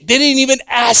 Read it. They didn't even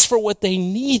ask for what they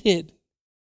needed.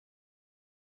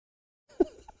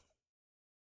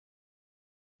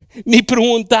 Ni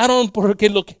preguntaron por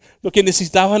lo que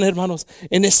necesitaban, hermanos.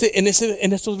 En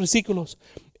estos versículos.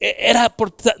 Era por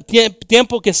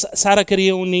tiempo que Sara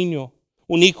quería un niño,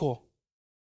 un hijo.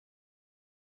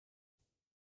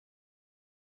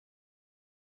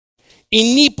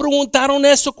 Y ni preguntaron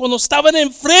eso cuando estaban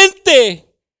enfrente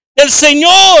del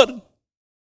Señor,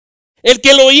 el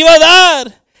que lo iba a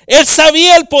dar. Él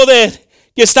sabía el poder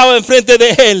que estaba enfrente de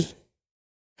él.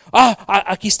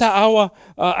 Aquí está agua.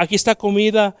 aquí está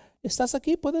comida. ¿Estás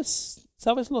aquí?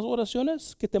 ¿Sabes las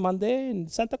oraciones que te mandé en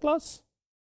Santa Claus?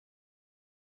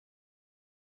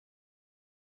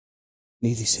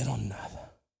 Ni dijeron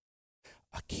nada.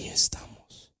 Aquí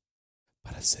estamos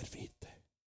para servirte.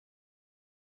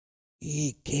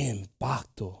 Y qué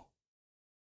impacto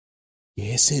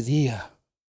que ese día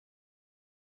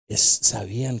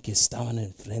sabían que estaban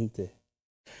enfrente.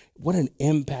 What an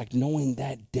impact knowing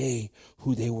that day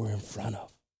who they were in front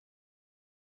of.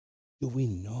 Do we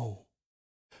know?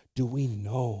 Do we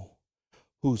know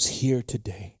who's here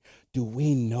today? Do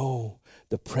we know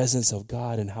the presence of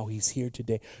God and how he's here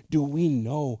today? Do we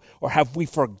know, or have we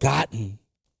forgotten?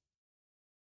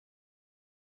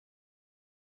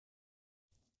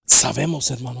 Sabemos,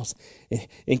 hermanos,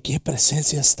 en qué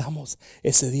presencia estamos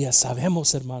ese día.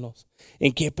 Sabemos, hermanos,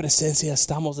 en qué presencia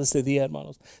estamos ese día,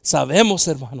 hermanos. Sabemos,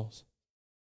 hermanos.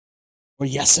 O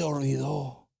ya se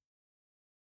olvidó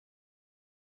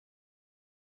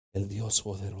el Dios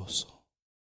poderoso,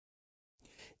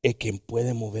 el que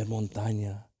puede mover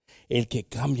montaña, el que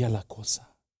cambia la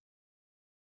cosa.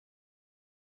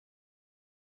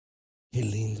 Qué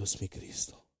lindo es mi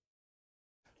Cristo.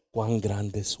 Cuán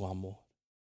grande es su amor.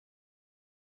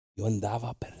 Yo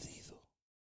andaba perdido.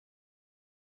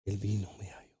 Él vino, me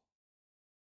halló.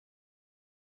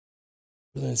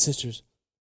 Brothers and sisters,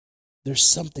 there's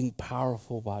something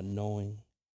powerful about knowing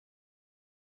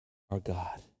our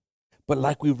God. But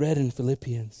like we read in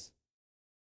Philippians,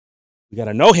 we got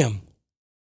to know him.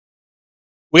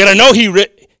 We got to know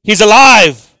he's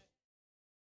alive.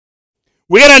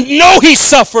 We got to know he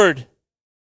suffered.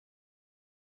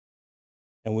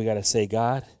 And we got to say,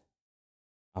 God,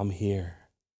 I'm here.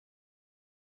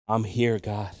 I'm here,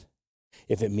 God.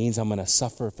 If it means I'm going to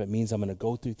suffer, if it means I'm going to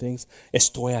go through things,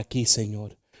 estoy aquí,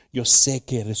 Señor. Yo sé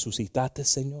que resucitaste,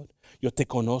 Señor. Yo te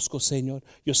conozco, Señor.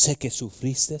 Yo sé que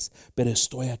sufriste, pero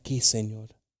estoy aquí,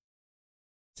 Señor.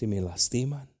 Si me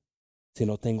lastiman, si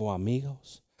no tengo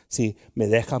amigos, si me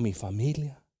deja mi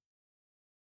familia.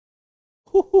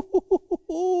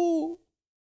 Oh,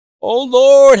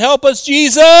 Lord, help us,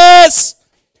 Jesus.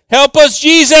 Help us,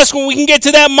 Jesus, when we can get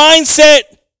to that mindset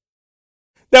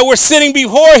that we're sitting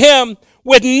before him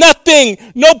with nothing,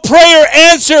 no prayer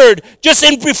answered, just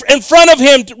in front of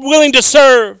him, willing to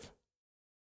serve.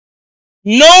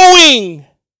 Knowing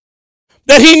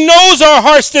that he knows our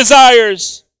heart's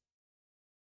desires.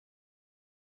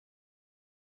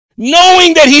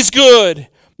 Knowing that he's good.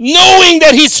 Knowing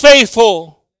that he's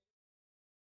faithful.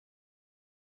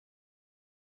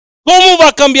 ¿Cómo va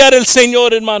a cambiar el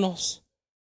Señor, hermanos?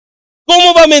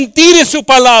 ¿Cómo va a mentir en su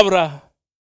palabra?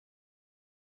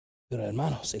 Pero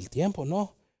hermanos, el tiempo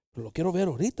no. Lo quiero ver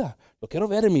ahorita. Lo quiero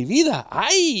ver en mi vida.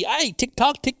 Ay,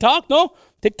 TikTok, ¿no?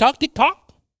 TikTok.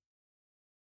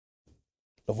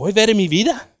 Lo voy a ver en mi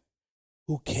vida.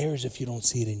 Who cares if you don't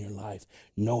see it in your life?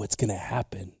 No, it's going to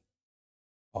happen.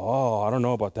 Oh, I don't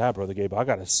know about that, Brother Gabe. I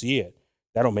got to see it.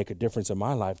 That'll make a difference in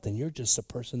my life. Then you're just a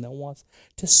person that wants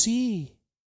to see.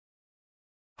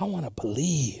 I want to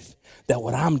believe that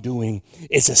what I'm doing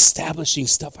is establishing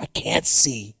stuff I can't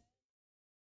see.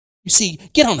 You see,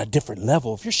 get on a different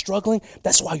level. If you're struggling,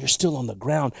 that's why you're still on the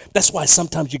ground. That's why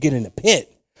sometimes you get in a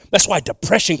pit. That's why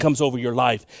depression comes over your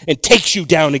life and takes you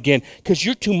down again, because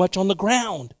you're too much on the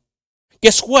ground.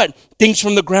 Guess what? Things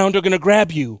from the ground are going to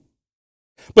grab you.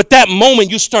 But that moment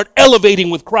you start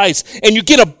elevating with Christ and you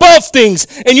get above things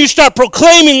and you start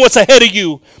proclaiming what's ahead of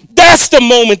you. That's the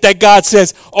moment that God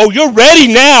says, oh, you're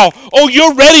ready now. Oh,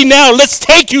 you're ready now. Let's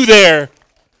take you there.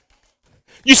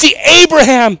 You see,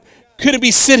 Abraham couldn't be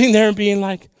sitting there and being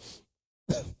like,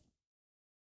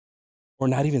 or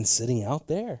not even sitting out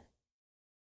there,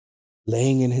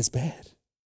 laying in his bed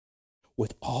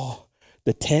with all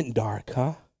the tent dark,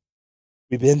 huh?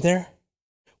 We been there?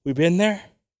 We been there?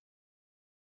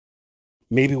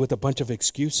 Maybe with a bunch of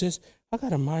excuses. I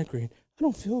got a migraine. I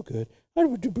don't feel good.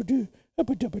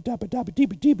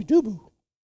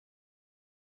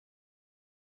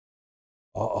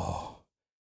 Uh-oh.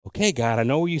 Okay, God, I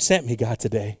know where you sent me, God,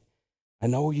 today. I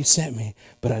know where you sent me,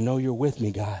 but I know you're with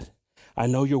me, God. I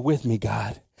know you're with me,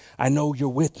 God. I know you're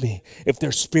with me. If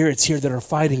there's spirits here that are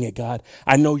fighting it, God,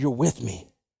 I know you're with me.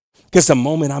 Because the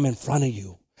moment I'm in front of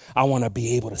you, I want to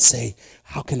be able to say,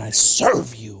 how can I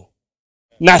serve you?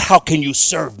 Not how can you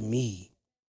serve me?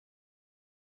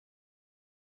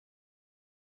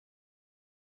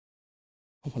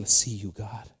 I want to see you,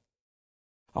 God.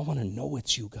 I want to know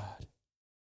it's you, God.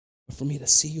 But for me to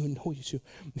see you and know it's you.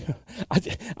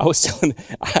 I was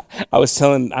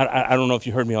telling, I don't know if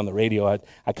you heard me on the radio.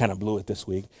 I kind of blew it this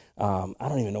week. I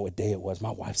don't even know what day it was. My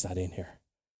wife's not in here.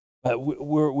 But we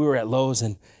were at Lowe's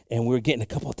and we were getting a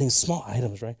couple of things, small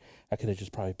items, right? I could have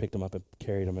just probably picked them up and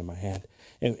carried them in my hand.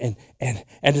 And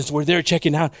just we're there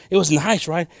checking out. It was nice,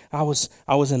 right? It was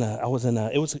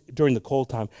during the cold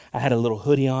time. I had a little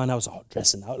hoodie on. I was all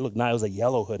dressing out. It looked nice. It was a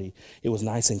yellow hoodie. It was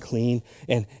nice and clean.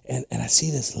 And I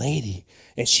see this lady,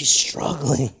 and she's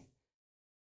struggling.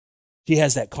 She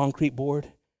has that concrete board.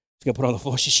 She's going to put it on the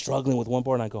floor. She's struggling with one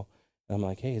board, and I'm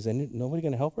like, hey, is nobody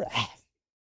going to help her?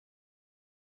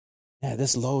 Yeah,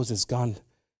 this Lowe's has gone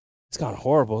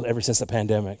horrible ever since the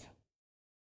pandemic.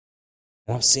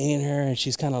 And I'm seeing her, and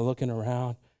she's kind of looking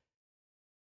around.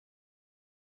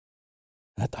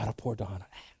 And I thought of poor Donna.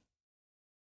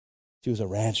 She was a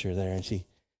rancher there, and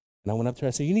I went up to her.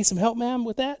 I said, you need some help, ma'am,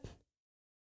 with that?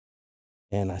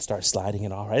 And I start sliding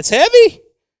it all right. It's heavy.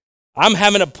 I'm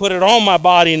having to put it on my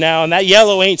body now, and that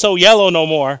yellow ain't so yellow no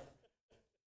more.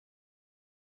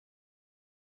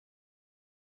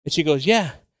 And she goes,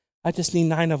 yeah, I just need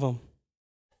 9 of them.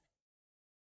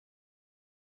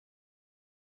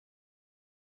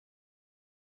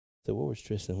 So where was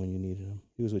Tristan when you needed him?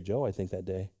 He was with Joe, I think, that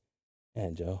day.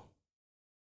 And Joe.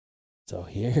 So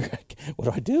here,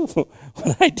 what do? What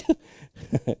do I do?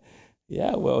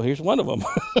 Yeah, well, here's one of them.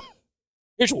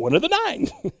 Here's one of the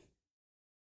 9.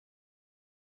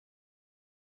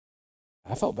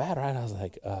 I felt bad, right? I was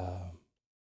like, all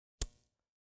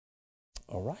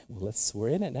right, well, we're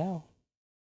in it now.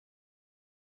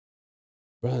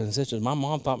 Brothers and sisters, my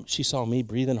mom thought she saw me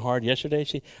breathing hard yesterday.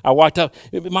 I walked up.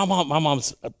 My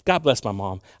mom's, God bless my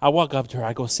mom. I walk up to her.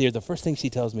 I go see her. The first thing she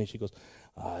tells me, she goes,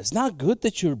 it's not good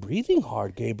that you're breathing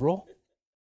hard, Gabriel.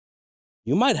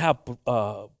 You might have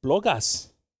blogas.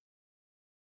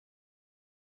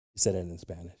 He said it in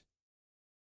Spanish.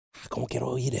 ¿Cómo quiero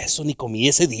oír eso? Ni comí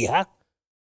ese día.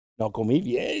 No, comí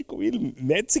bien, comí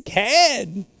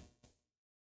Mexican.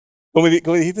 Como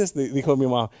dijiste, dijo mi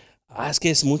mamá, es que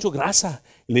es mucho grasa.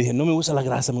 Y le dije, no me gusta la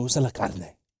grasa, me gusta la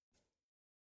carne.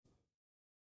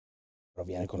 Pero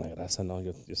viene con la grasa, no,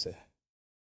 yo sé.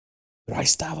 Pero ahí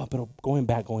estaba, pero going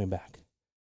back.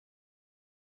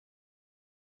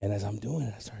 And as I'm doing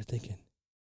it, I started thinking,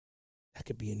 that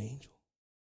could be an angel.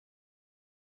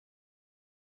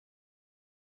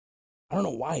 I don't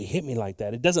know why it hit me like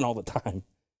that. It doesn't all the time.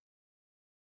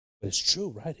 But it's true,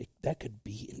 right? That could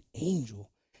be an angel.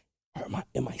 Or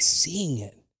am I seeing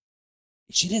it?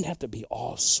 She didn't have to be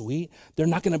all sweet. They're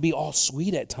not going to be all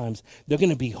sweet at times. They're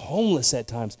going to be homeless at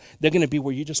times. They're going to be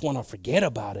where you just want to forget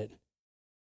about it.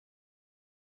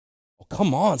 Oh,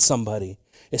 come on, somebody.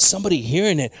 Is somebody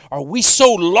hearing it? Are we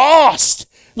so lost?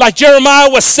 Like Jeremiah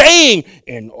was saying,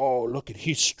 and oh, look at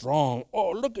he's strong.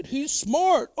 Oh, look at he's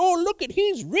smart. Oh, look at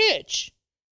he's rich.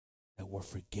 That we're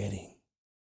forgetting.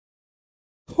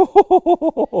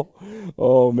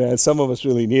 Oh, man, some of us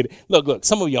really need it. Look,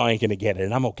 some of y'all ain't going to get it,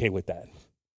 and I'm okay with that.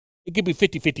 It could be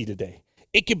 50-50 today.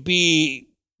 It could be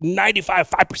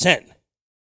 95%.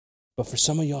 But for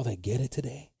some of y'all that get it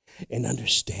today and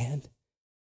understand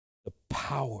the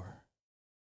power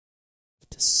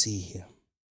to see him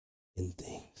in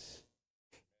things.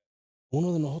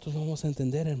 Uno de nosotros no vamos a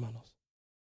entender, hermanos.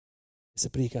 Esa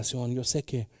predicación, yo sé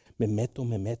que me meto.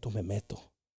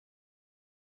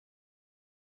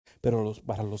 Pero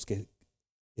para los que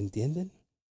entienden,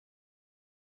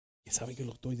 que saben que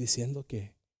lo estoy diciendo,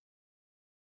 que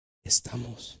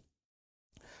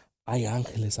hay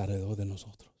ángeles alrededor de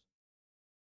nosotros.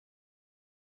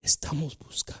 Estamos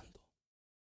buscando.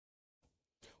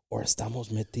 O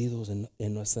estamos metidos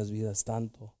en nuestras vidas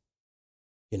tanto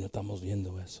que no estamos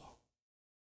viendo eso.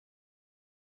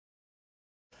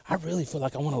 I really feel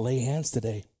like I want to lay hands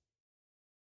today.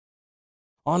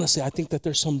 Honestly, I think that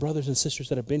there's some brothers and sisters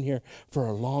that have been here for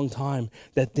a long time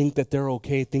that think that they're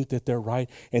okay, think that they're right,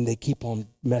 and they keep on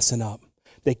messing up.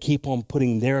 They keep on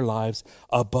putting their lives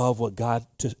above what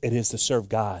it is to serve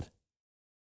God.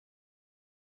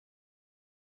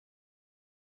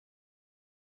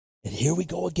 And here we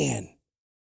go again.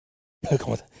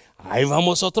 Ahí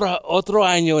vamos otro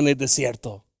año en el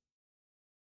desierto.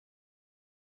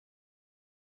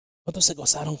 ¿Cuántos se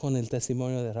gozaron con el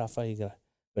testimonio de Rafa y Gabriel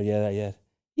de ayer?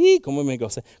 Y cómo me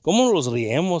gocé. ¿Cómo nos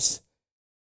riemos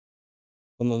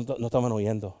cuando no estaban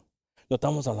oyendo? No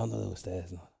estamos hablando de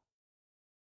ustedes, ¿no?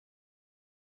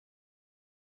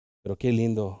 Pero qué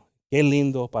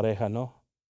lindo pareja, ¿no?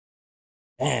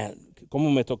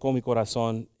 Cómo me tocó mi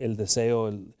corazón el deseo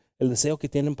que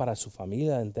tienen para su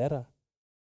familia entera.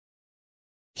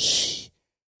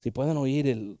 Si pueden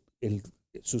oír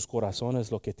sus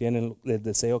corazones, lo que tienen, el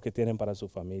deseo que tienen para su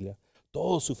familia,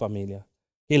 toda su familia.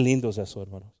 Qué lindo es eso,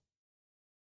 hermanos.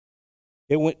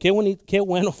 Qué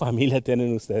bueno familia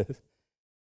tienen ustedes.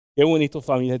 Qué bonito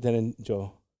familia tienen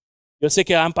yo. Yo sé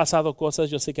que han pasado cosas,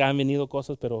 yo sé que han venido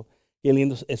cosas, pero Qué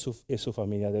lindo es su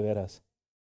familia, de veras.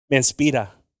 Me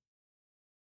inspira.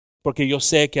 Porque yo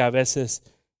sé que a veces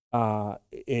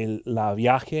la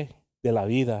viaje de la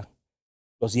vida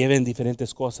los lleva en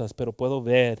diferentes cosas, pero puedo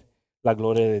ver la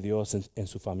gloria de Dios en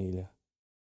su familia.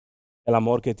 El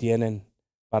amor que tienen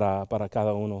para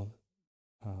cada uno,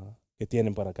 que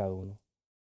tienen para cada uno.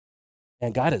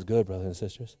 And God is good, brothers and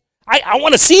sisters. I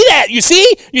want to see that. You see?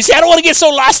 You see, I don't want to get so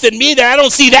lost in me that I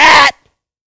don't see that.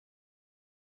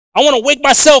 I want to wake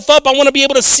myself up. I want to be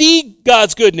able to see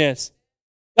God's goodness,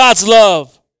 God's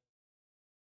love.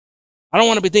 I don't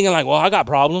want to be thinking like, well, I got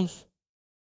problems.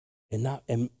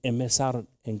 And miss out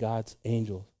on God's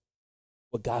angels,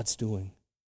 what God's doing.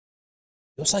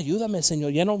 Dios, ayúdame,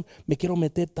 Señor. Ya no me quiero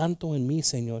meter tanto en mí,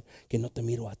 Señor, que no te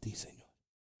miro a ti, Señor.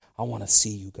 I want to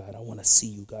see you, God. I want to see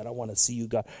you, God. I want to see you,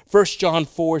 God. 1 John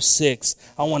 4:6.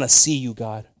 I want to see you,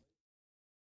 God.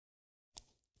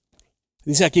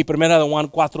 Dice aquí, 1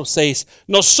 Juan 4:6.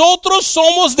 Nosotros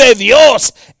somos de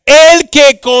Dios. El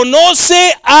que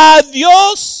conoce a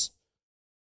Dios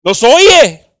nos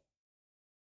oye.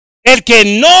 El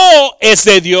que no es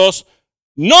de Dios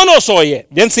no nos oye.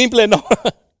 Bien simple, ¿no?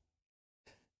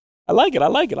 I like it, I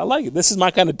like it, I like it. This is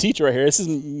my kind of teacher right here. This is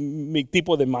mi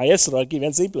tipo de maestro aquí,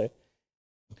 bien simple.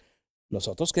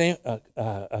 Nosotros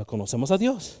conocemos a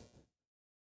Dios.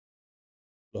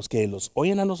 Los que los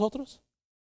oyen a nosotros,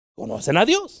 conocen a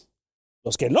Dios.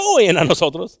 Los que no oyen a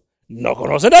nosotros, no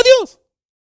conocen a Dios.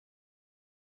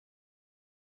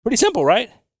 Pretty simple, right?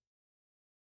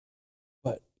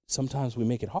 But sometimes we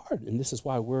make it hard, and this is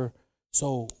why we're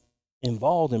so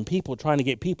involved in people, trying to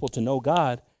get people to know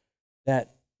God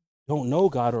that don't know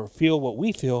God or feel what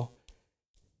we feel,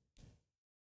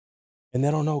 and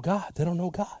they don't know God. They don't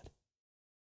know God.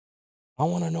 I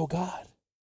want to know God.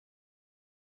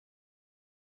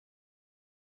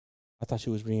 I thought she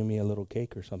was bringing me a little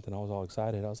cake or something. I was all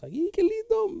excited. I was like, ¡qué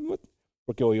lindo!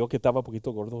 Porque oyó que estaba un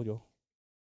poquito gordo yo.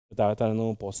 Estaba trayendo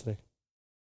un postre.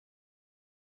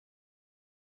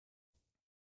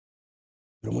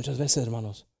 Pero muchas veces,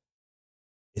 hermanos,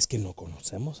 es que no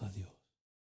conocemos a Dios.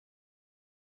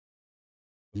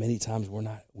 Many times we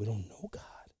don't know God.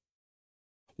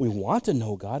 We want to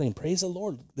know God, and praise the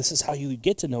Lord. This is how you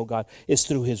get to know God. It's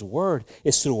through His Word.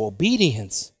 It's through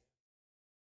obedience.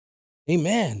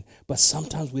 Amen. But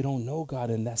sometimes we don't know God,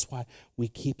 and that's why we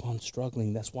keep on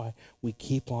struggling. That's why we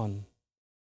keep on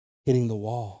hitting the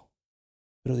wall.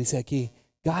 Pero dice aquí,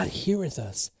 God heareth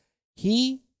us.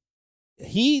 He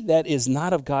that is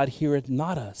not of God heareth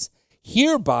not us.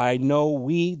 Hereby know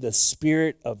we the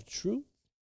spirit of truth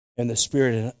and the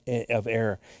spirit of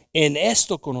error. En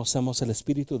esto conocemos el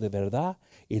espíritu de verdad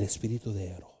y el espíritu de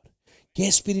error. ¿Qué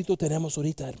espíritu tenemos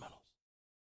ahorita, hermanos?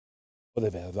 ¿O de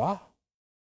verdad?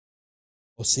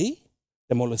 ¿O sí?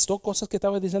 ¿Te molestó cosas que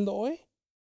estaba diciendo hoy?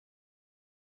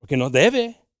 Porque no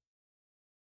debe.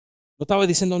 No estaba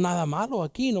diciendo nada malo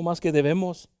aquí, nomás que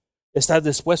debemos estar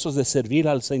dispuestos de servir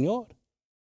al Señor.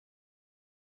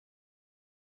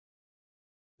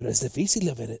 Pero es difícil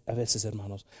a veces,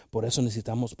 hermanos. Por eso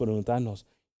necesitamos preguntarnos,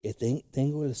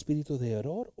 ¿tengo el espíritu de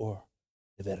error o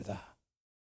de verdad?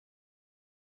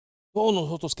 Todos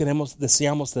nosotros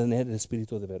deseamos tener el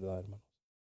espíritu de verdad, hermano.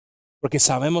 Porque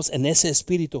sabemos en ese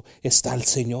espíritu está el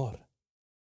Señor.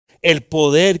 El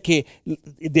poder que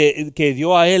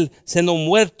dio a Él, siendo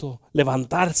muerto,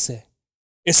 levantarse.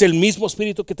 Es el mismo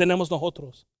espíritu que tenemos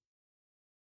nosotros.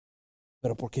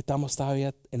 Pero ¿por qué estamos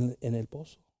todavía en el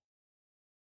pozo?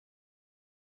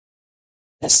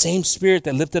 That same spirit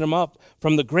that lifted him up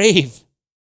from the grave,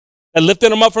 that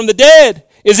lifted him up from the dead,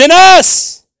 is in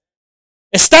us.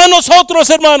 Está en nosotros,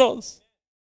 hermanos.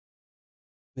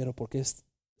 Pero ¿por qué?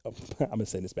 I'm going to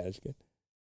say it in Spanish again.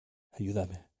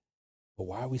 Ayúdame. But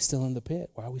why are we still in the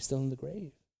pit? Why are we still in the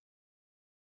grave?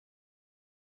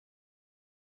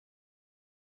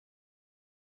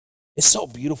 It's so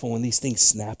beautiful when these things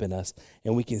snap in us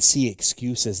and we can see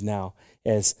excuses now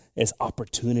as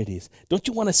opportunities. Don't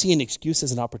you want to see an excuse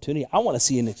as an opportunity? I want to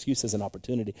see an excuse as an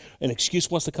opportunity. An excuse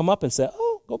wants to come up and say,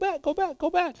 oh, go back, go back, go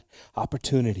back.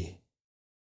 Opportunity.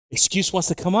 Excuse wants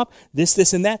to come up,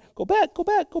 this, and that. Go back, go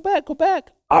back, go back, go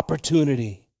back.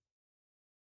 Opportunity.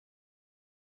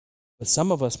 But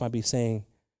some of us might be saying,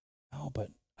 no, but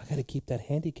I got to keep that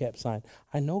handicap sign.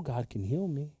 I know God can heal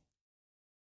me.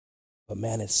 But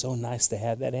man, it's so nice to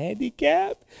have that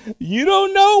handicap. You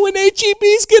don't know when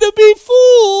HEB's going to be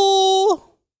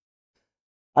full.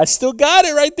 I still got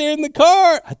it right there in the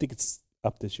car. I think it's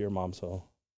up this year, Mom, so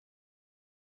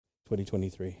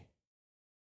 2023.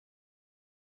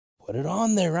 Put it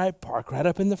on there, right? Park right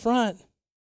up in the front.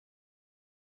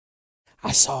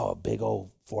 I saw a big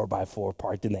old 4x4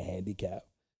 parked in the handicap.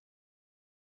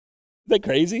 that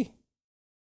crazy?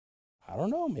 I don't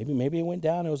know. Maybe it went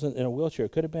down. It was in a wheelchair.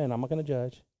 It could have been. I'm not going to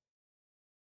judge.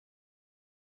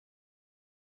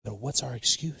 But what's our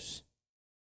excuse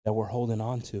that we're holding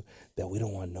on to that we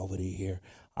don't want nobody here?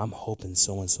 I'm hoping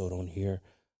so-and-so don't hear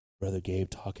Brother Gabe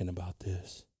talking about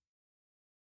this.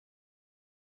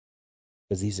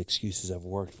 Because these excuses have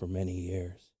worked for many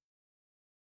years.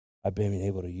 I've been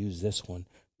able to use this one.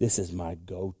 This is my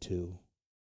go-to.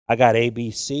 I got A,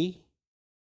 B, C.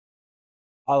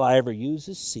 All I ever use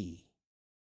is C.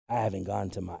 I haven't gone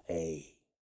to my A.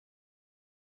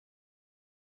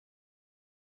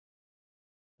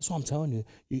 That's what I'm telling you.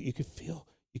 You could feel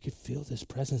this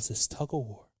presence, this tug of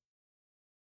war.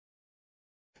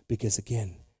 Because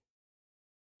again,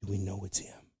 do we know it's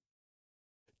Him?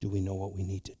 Do we know what we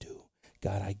need to do?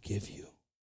 God, I give you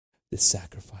this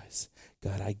sacrifice.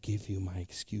 God, I give you my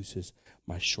excuses,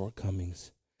 my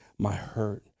shortcomings, my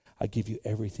hurt. I give you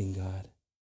everything, God.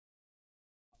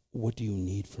 What do you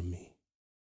need from me?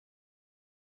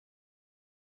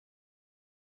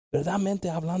 Verdaderamente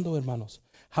hablando, hermanos,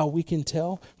 how we can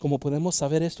tell, como podemos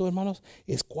saber esto, hermanos,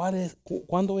 es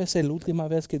cuándo es la última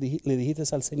vez que le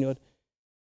dijiste al Señor,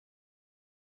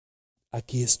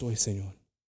 aquí estoy, Señor.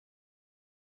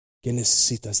 ¿Qué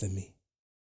necesitas de mí?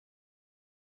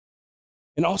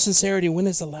 In all sincerity, when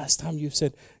is the last time you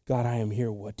said, God, I am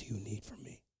here. What do you need from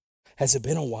me? Has it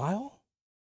been a while?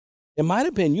 It might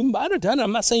have been. You might have done it.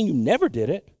 I'm not saying you never did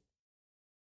it.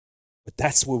 But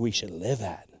that's where we should live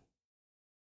at.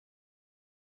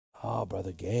 Oh,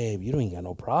 Brother Gabe, you don't even got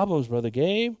no problems, Brother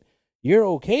Gabe. You're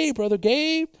okay, Brother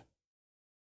Gabe.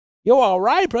 You're all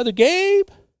right, Brother Gabe.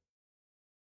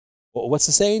 Well, what's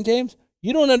the saying, James?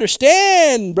 You don't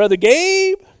understand, Brother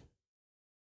Gabe.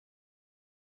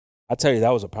 I tell you,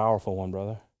 that was a powerful one,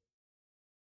 brother.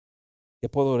 ¿Qué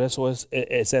poderoso es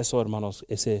eso, hermanos?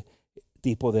 Ese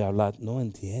tipo de hablar. No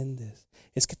entiendes.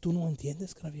 Es que tú no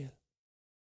entiendes, Gabriel.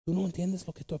 Tú no entiendes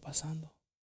lo que estoy pasando.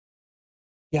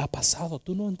 ¿Qué ha pasado?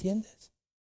 Tú no entiendes.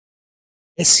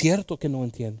 Es cierto que no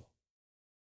entiendo.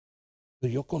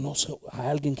 Pero yo conozco a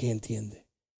alguien que entiende.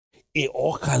 Y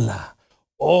ojalá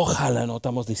no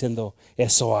estamos diciendo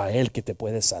eso a él que te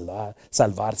puede salvar,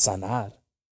 sanar.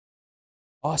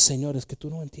 Oh, Señor, es que tú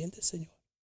no entiendes, Señor.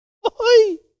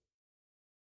 Ay.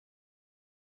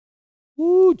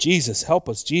 Jesus, help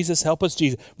us. Jesus, help us.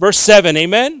 Jesus. Verse 7,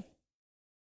 amen.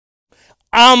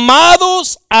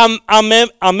 Amados,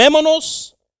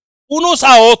 amémonos unos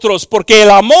a otros, porque el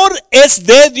amor es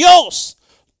de Dios.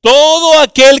 Todo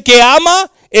aquel que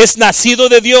ama es nacido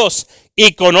de Dios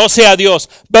y conoce a Dios.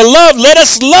 Beloved, let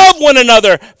us love one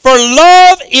another, for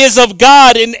love is of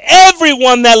God, and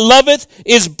everyone that loveth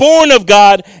is born of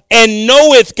God and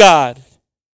knoweth God.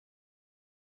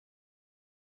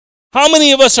 How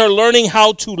many of us are learning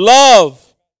how to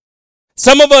love?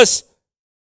 Some of us,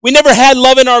 we never had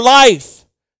love in our life.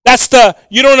 That's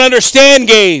you don't understand,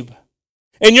 Gabe.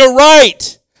 And you're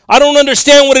right. I don't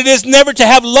understand what it is never to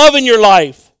have love in your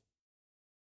life.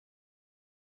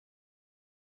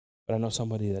 But I know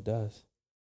somebody that does.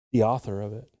 The author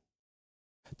of it.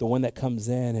 The one that comes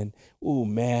in and, ooh,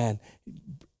 man.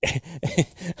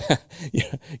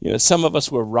 Some of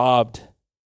us were robbed.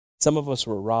 Some of us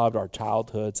were robbed our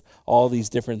childhoods, all these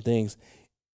different things.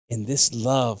 And this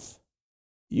love,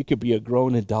 you could be a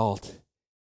grown adult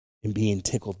and being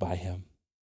tickled by him.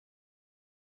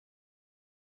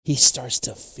 He starts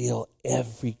to feel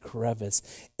every crevice,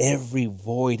 every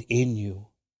void in you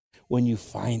when you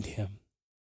find him.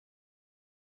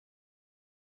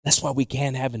 That's why we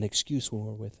can't have an excuse when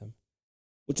we're with him.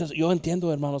 Yo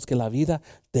entiendo, hermanos, que la vida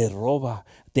te roba,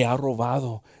 te ha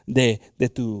robado de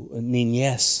tu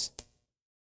niñez.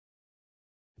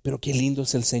 Pero qué lindo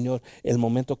es el Señor, el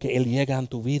momento que Él llega en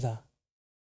tu vida.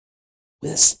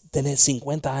 Puedes tener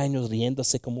 50 años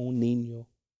riéndose como un niño.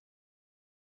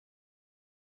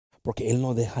 Porque Él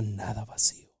no deja nada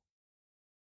vacío.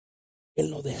 Él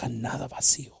no deja nada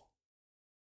vacío.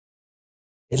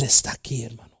 Él está aquí,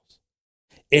 hermanos.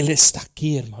 Él está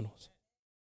aquí, hermanos.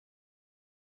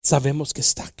 Sabemos que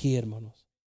está aquí, hermanos.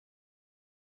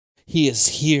 He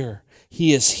is here.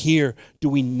 He is here. Do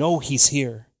we know He's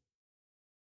here?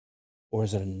 Or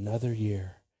is it another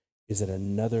year? Is it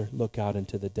another look out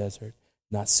into the desert,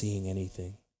 not seeing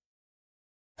anything?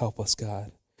 Help us,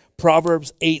 God.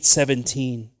 Proverbs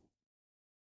 8:17.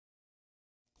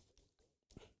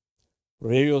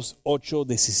 Proverbios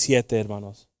 8:17,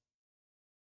 hermanos.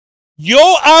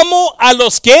 Yo amo a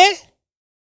los que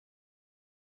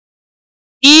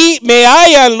y me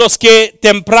hallan los que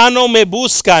temprano me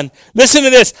buscan. Listen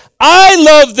to this. I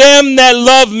love them that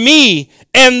love me,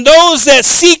 and those that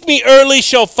seek me early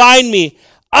shall find me.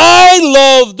 I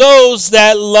love those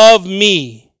that love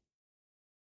me.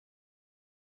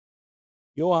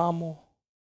 Yo amo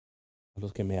a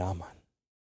los que me aman.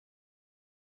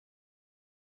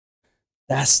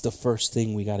 That's the first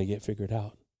thing we got to get figured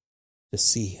out. To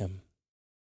see him.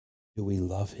 Do we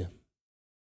love him?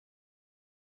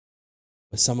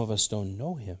 But some of us don't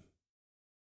know him.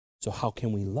 So how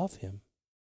can we love him?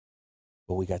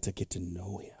 But we got to get to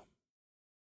know him.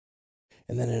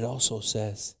 And then it also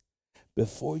says,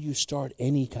 before you start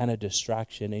any kind of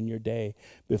distraction in your day,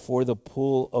 before the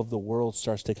pull of the world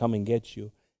starts to come and get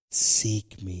you,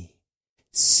 seek me.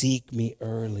 Seek me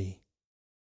early.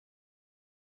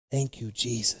 Thank you,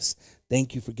 Jesus.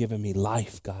 Thank you for giving me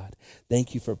life, God.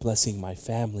 Thank you for blessing my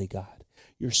family, God.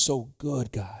 You're so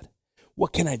good, God.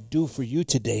 What can I do for you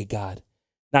today, God?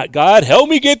 Not, God, help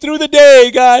me get through the day,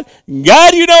 God.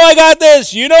 God, you know I got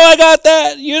this. You know I got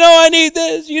that. You know I need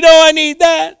this. You know I need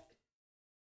that.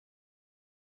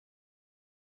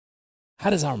 How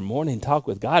does our morning talk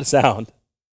with God sound?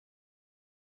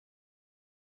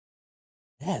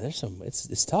 Yeah, there's some.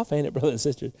 It's tough, ain't it, brothers and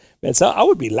sisters? Man, so I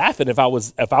would be laughing if I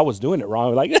was doing it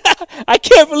wrong. Like, I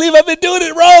can't believe I've been doing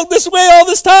it wrong this way all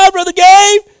this time, Brother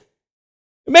Gabe.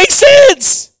 It makes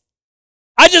sense.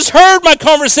 I just heard my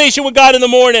conversation with God in the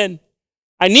morning.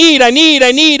 I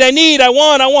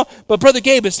want. But Brother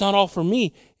Gabe, it's not all for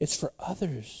me. It's for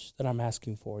others that I'm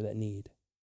asking for that need.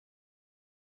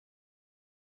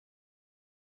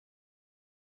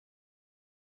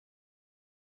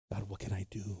 God, what can I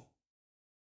do?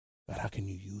 God, how can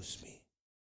you use me?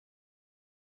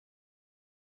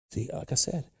 See, like I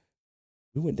said,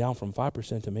 we went down from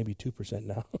 5% to maybe 2%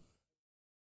 now.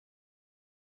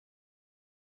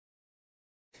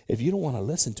 If you don't want to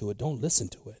listen to it, don't listen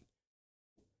to it.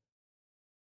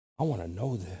 I want to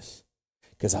know this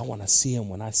because I want to see him.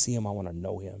 When I see him, I want to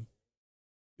know him.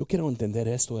 Yo quiero entender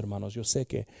esto, hermanos. Yo sé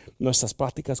que nuestras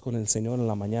prácticas con el Señor en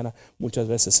la mañana, muchas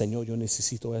veces, Señor, yo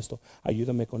necesito esto.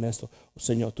 Ayúdame con esto.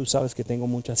 Señor, tú sabes que tengo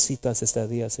muchas citas este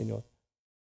día, Señor.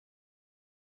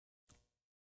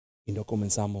 Y no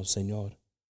comenzamos, Señor,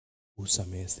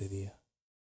 úsame este día.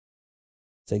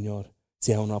 Señor,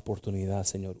 si hay una oportunidad,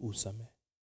 Señor, úsame.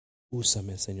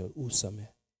 Úsame, Señor,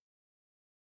 úsame.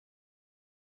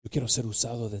 Yo quiero ser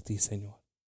usado de ti, Señor.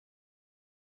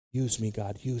 Use me,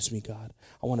 God. Use me, God.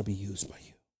 I want to be used by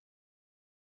you.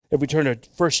 If we turn to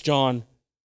 1 John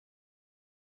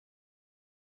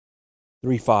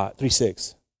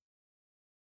 3:6.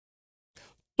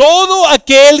 Todo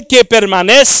aquel que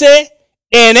permanece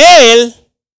en él,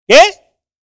 ¿qué?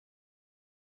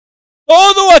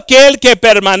 Todo aquel que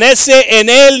permanece en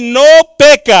él no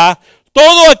peca.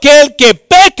 Todo aquel que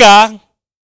peca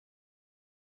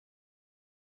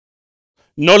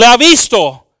no le ha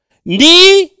visto,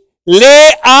 ni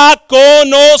le ha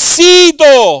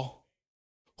conocido.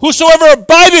 Whosoever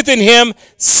abideth in him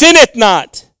sinneth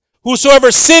not.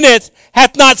 Whosoever sinneth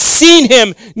hath not seen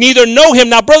him, neither know him.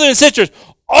 Now, brothers and sisters,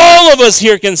 all of us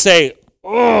here can say,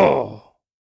 oh,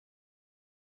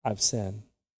 I've sinned.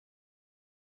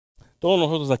 Todos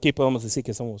nosotros aquí podemos decir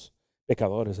que somos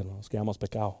pecadores, hermanos, que hemos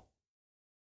pecado.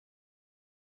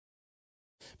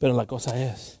 Pero la cosa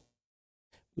es,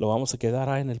 ¿lo vamos a quedar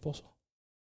ahí en el pozo?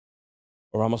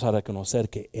 ¿O vamos a reconocer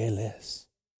que Él es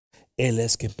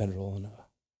quien perdona?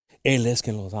 Él es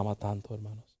quien nos ama tanto,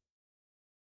 hermanos.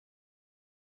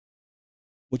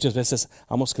 Muchas veces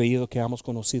hemos creído que hemos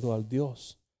conocido al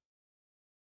Dios,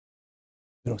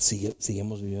 pero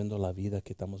seguimos viviendo la vida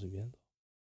que estamos viviendo.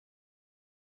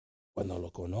 Cuando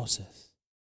lo conoces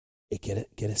y quieres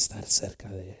estar cerca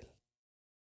de Él.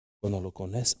 Cuando lo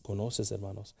conoces,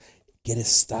 hermanos,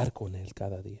 quieres estar con Él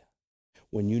cada día.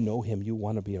 When you know Him, you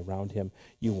want to be around Him.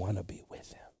 You want to be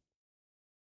with Him.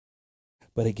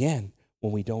 But again,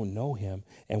 when we don't know Him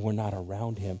and we're not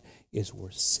around Him, is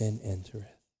where sin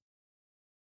entereth.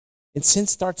 And sin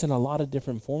starts in a lot of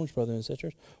different forms, brothers and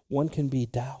sisters. One can be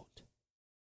doubt.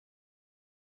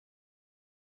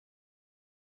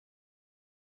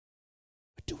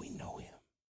 But do we know Him?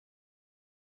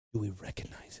 Do we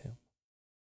recognize Him?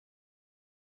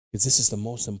 Because this is the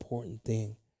most important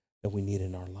thing that we need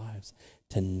in our lives,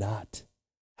 to not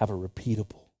have a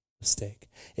repeatable mistake.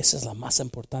 Esa es la más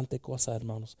importante cosa,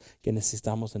 hermanos, que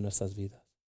necesitamos en nuestras vidas.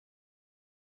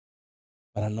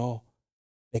 Para no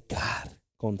pecar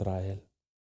contra Él.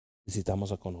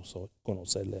 Necesitamos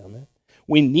conocerle, amen.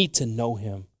 We need to know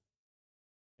Him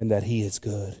and that He is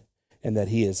good and that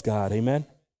He is God, amen.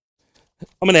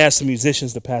 I'm going to ask the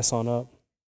musicians to pass on up.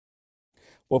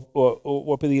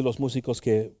 Voy a pedir los músicos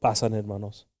que pasan,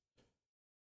 hermanos.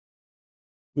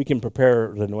 We can prepare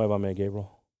renuévame, Gabriel.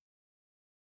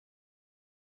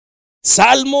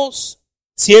 Salmos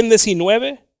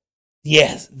 119,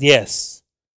 10.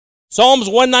 Psalms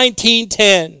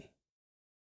 119:10.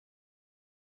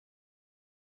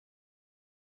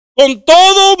 Con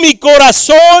todo mi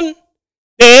corazón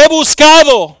te he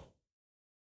buscado.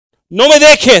 No me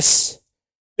dejes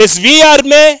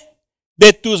desviarme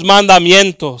de tus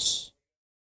mandamientos.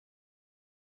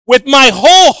 With my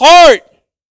whole heart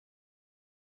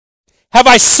have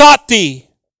I sought thee.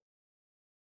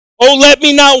 Oh, let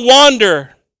me not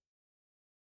wander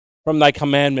from thy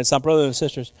commandments. And brothers and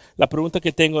sisters, la pregunta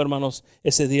que tengo, hermanos,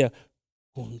 ese día,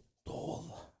 con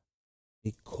todo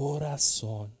mi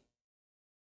corazón,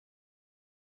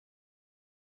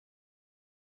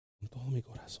 con todo mi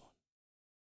corazón,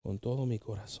 con todo mi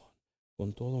corazón,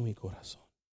 con todo mi corazón,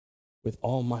 with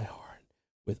all my heart,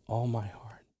 with all my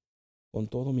heart, con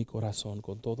todo mi corazón,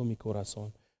 con todo mi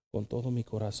corazón, con todo mi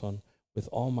corazón, with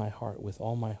all my heart, with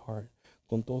all my heart,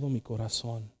 con todo mi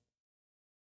corazón.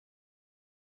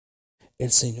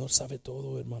 El Señor sabe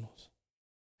todo, hermanos.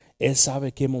 Él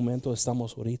sabe qué momento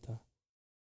estamos ahorita.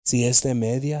 Si es de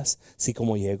medias, si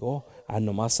como llegó a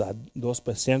nomás a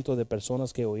 2% de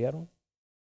personas que oyeron,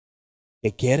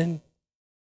 que quieren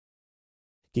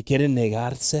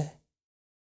negarse,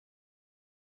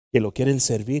 que lo quieren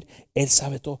servir. Él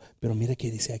sabe todo. Pero mire que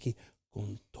dice aquí,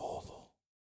 con todo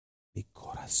mi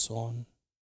corazón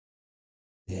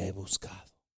te he buscado.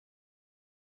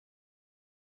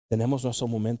 Tenemos nuestro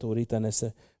momento ahorita en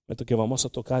este momento que vamos a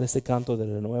tocar este canto de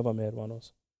Renuévame,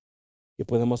 hermanos. Que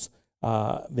podemos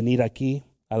venir aquí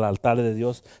al altar de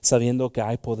Dios sabiendo que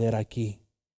hay poder aquí.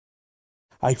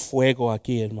 Hay fuego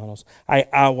aquí, hermanos. Hay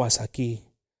aguas aquí.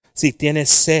 Si tienes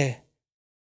sed,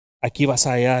 aquí vas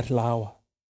a hallar la agua.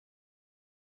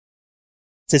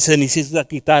 Si se necesita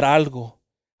quitar algo,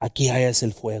 aquí hayas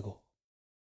el fuego.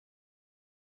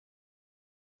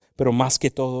 Pero más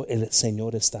que todo, el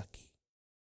Señor está aquí.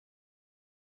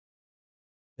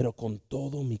 Pero con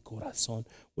todo mi corazón,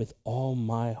 with all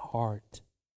my heart,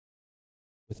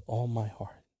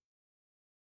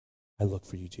 I look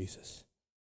for you, Jesus.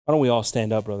 Why don't we all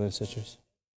stand up, brothers and sisters?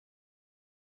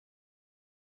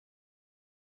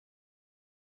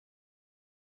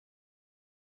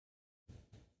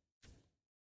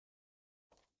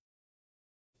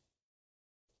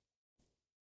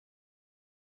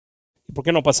 ¿Y por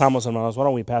qué no pasamos, hermanos? Why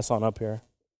don't we pass on up here?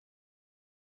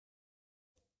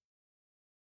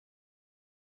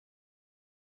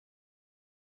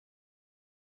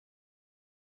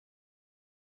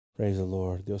 Praise the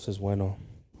Lord. Dios es bueno.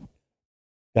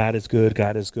 God is good,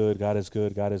 God is good, God is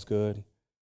good, God is good.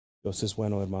 Dios es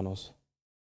bueno, hermanos.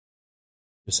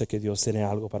 Yo sé que Dios tiene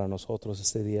algo para nosotros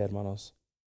este día, hermanos.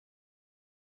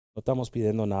 No estamos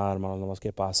pidiendo nada, hermanos, nomás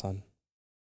que pasan.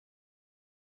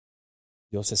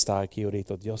 Dios está aquí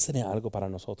ahorita. Dios tiene algo para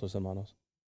nosotros, hermanos.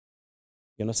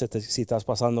 Yo no sé si estás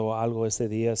pasando algo este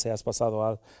día, si has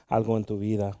pasado algo en tu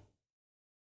vida.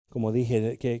 Como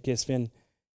dije, que es bien,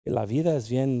 la vida es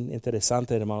bien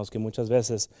interesante, hermanos, que muchas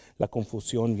veces la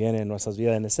confusión viene en nuestras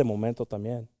vidas en este momento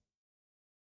también.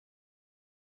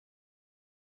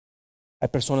 Hay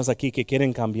personas aquí que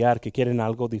quieren cambiar, que quieren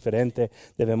algo diferente.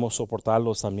 Debemos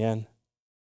soportarlos también.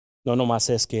 No nomás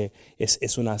es que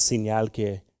es una señal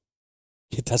que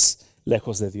estás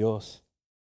lejos de Dios.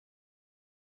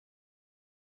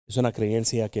 Es una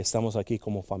creencia que estamos aquí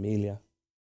como familia,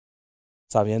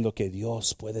 sabiendo que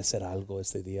Dios puede hacer algo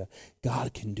este día.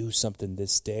 God can do something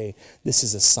this day. This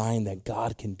is a sign that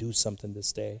God can do something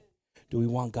this day. Do we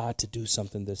want God to do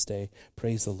something this day?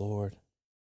 Praise the Lord.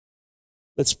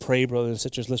 Let's pray, brothers and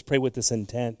sisters. Let's pray with this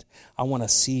intent. I want to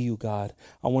see you, God.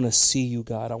 I want to see you,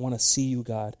 God. I want to see you,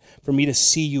 God. For me to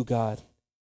see you, God,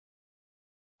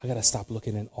 I got to stop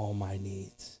looking at all my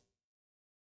needs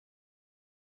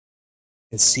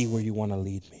and see where you want to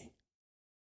lead me.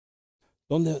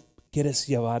 ¿Dónde quieres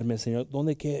llevarme, Señor?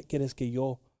 ¿Dónde quieres que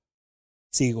yo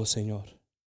sigo, Señor?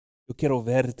 Yo quiero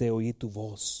verte, oír tu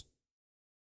voz,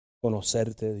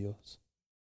 conocerte, Dios,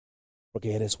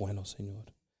 porque eres bueno, Señor.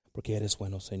 Porque eres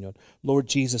bueno, Señor. Lord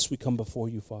Jesus, we come before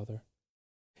you, Father.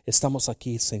 Estamos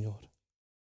aquí, Señor.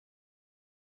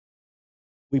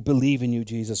 We believe in you,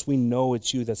 Jesus. We know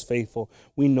it's you that's faithful.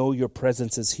 We know your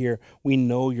presence is here. We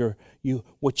know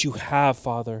what you have,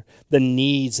 Father. The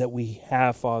needs that we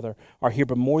have, Father, are here.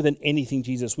 But more than anything,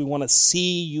 Jesus, we want to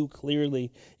see you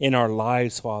clearly in our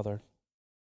lives, Father.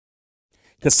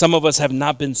 Because some of us have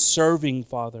not been serving,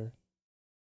 Father.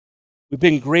 We've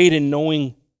been great in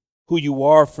knowing who you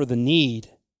are for the need,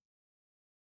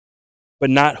 but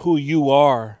not who you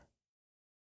are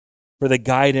for the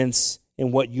guidance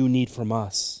and what you need from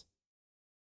us.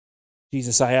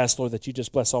 Jesus, I ask, Lord, that you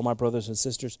just bless all my brothers and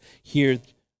sisters here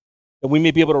That we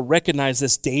may be able to recognize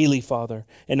this daily, Father,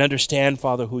 and understand,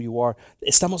 Father, who you are.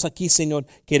 Estamos aquí, Señor,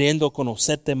 queriendo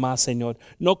conocerte más, Señor.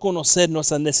 No conocer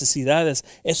nuestras necesidades,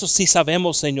 eso sí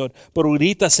sabemos, Señor. Pero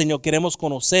ahorita, Señor, queremos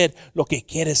conocer lo que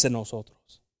quieres en nosotros.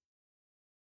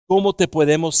 ¿Cómo te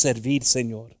podemos servir,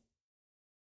 Señor?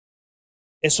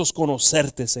 Eso es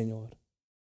conocerte, Señor.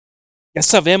 Ya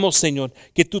sabemos, Señor,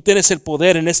 que tú tienes el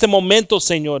poder en este momento,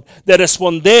 Señor, de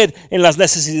responder en las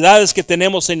necesidades que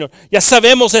tenemos, Señor. Ya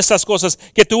sabemos estas cosas,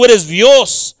 que tú eres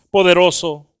Dios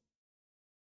poderoso.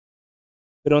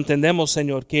 Pero entendemos,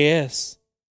 Señor, que es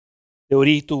de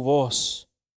oír tu voz.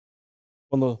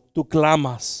 Cuando tú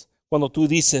clamas, cuando tú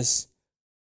dices,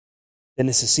 te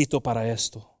necesito para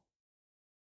esto.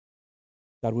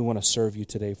 God, we want to serve you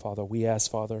today, Father. We ask,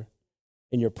 Father,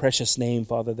 in your precious name,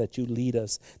 Father, that you lead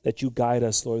us, that you guide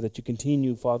us, Lord, that you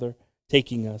continue, Father,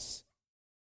 taking us.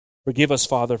 Forgive us,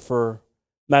 Father, for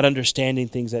not understanding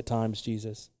things at times,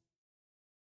 Jesus.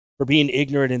 For being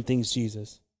ignorant in things,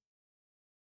 Jesus.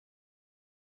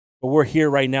 But we're here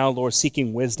right now, Lord,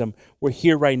 seeking wisdom. We're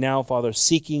here right now, Father,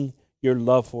 seeking your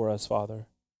love for us, Father.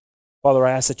 Father,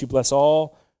 I ask that you bless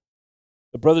all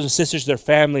the brothers and sisters, their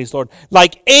families, Lord.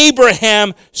 Like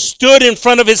Abraham stood in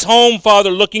front of his home, Father,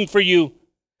 looking for you.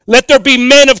 Let there be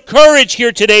men of courage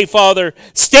here today, Father,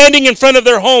 standing in front of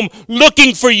their home,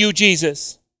 looking for you,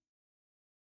 Jesus.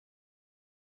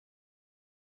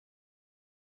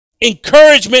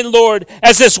 Encouragement, Lord,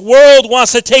 as this world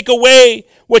wants to take away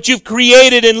what you've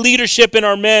created in leadership in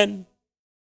our men.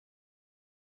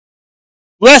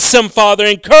 Bless them, Father.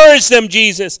 Encourage them,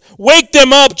 Jesus. Wake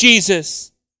them up,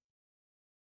 Jesus.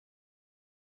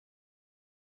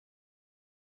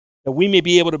 That we may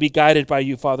be able to be guided by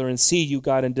you, Father, and see you,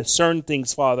 God, and discern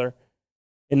things, Father,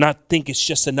 and not think it's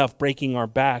just enough breaking our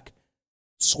back,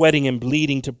 sweating and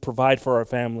bleeding to provide for our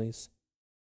families.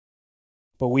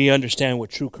 But we understand what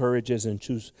true courage is and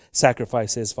true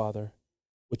sacrifice is, Father,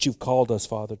 what you've called us,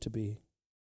 Father, to be.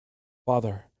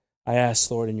 Father, I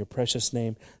ask, Lord, in your precious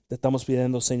name, te estamos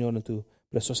pidiendo, Señor, en tu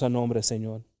precioso nombre,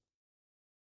 Señor,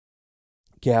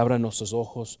 que abran nuestros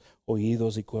ojos,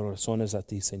 oídos y corazones a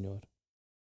ti, Señor.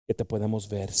 Que te podemos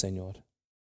ver, Señor.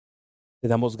 Te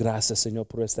damos gracias, Señor,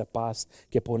 por esta paz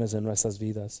que pones en nuestras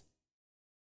vidas.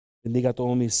 Bendiga a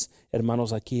todos mis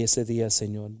hermanos aquí ese día,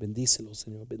 Señor. Bendícelos,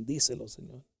 Señor. Bendícelos,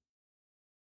 Señor.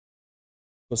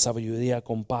 Con sabiduría,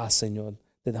 con paz, Señor.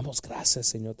 Te damos gracias,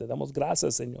 Señor. Te damos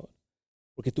gracias, Señor.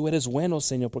 Porque tú eres bueno,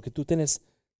 Señor. Porque tú tienes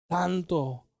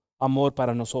tanto amor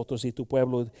para nosotros y tu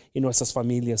pueblo y nuestras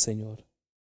familias, Señor.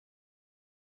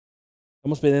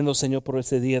 Estamos pidiendo, Señor, por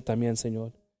este día también,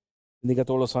 Señor. Bendiga a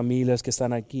todas las familias que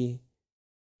están aquí,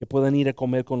 que puedan ir a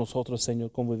comer con nosotros,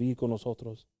 Señor, convivir con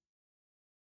nosotros.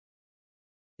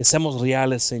 Que seamos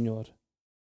reales, Señor,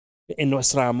 en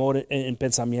nuestro amor, en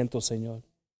pensamiento, Señor.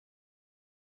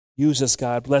 Use us,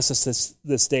 God. Bless us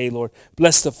this day, Lord.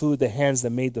 Bless the food, the hands that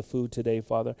made the food today,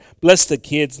 Father. Bless the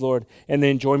kids, Lord, and the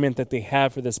enjoyment that they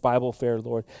have for this Bible fair,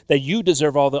 Lord. That you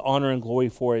deserve all the honor and glory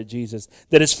for it, Jesus.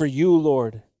 That it's for you,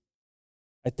 Lord.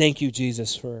 I thank you,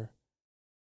 Jesus, for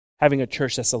having a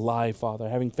church that's alive, Father.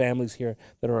 Having families here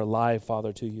that are alive,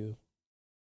 Father, to you.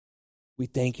 We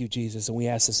thank you, Jesus, and we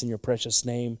ask this in your precious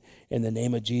name, in the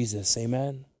name of Jesus.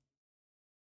 Amen.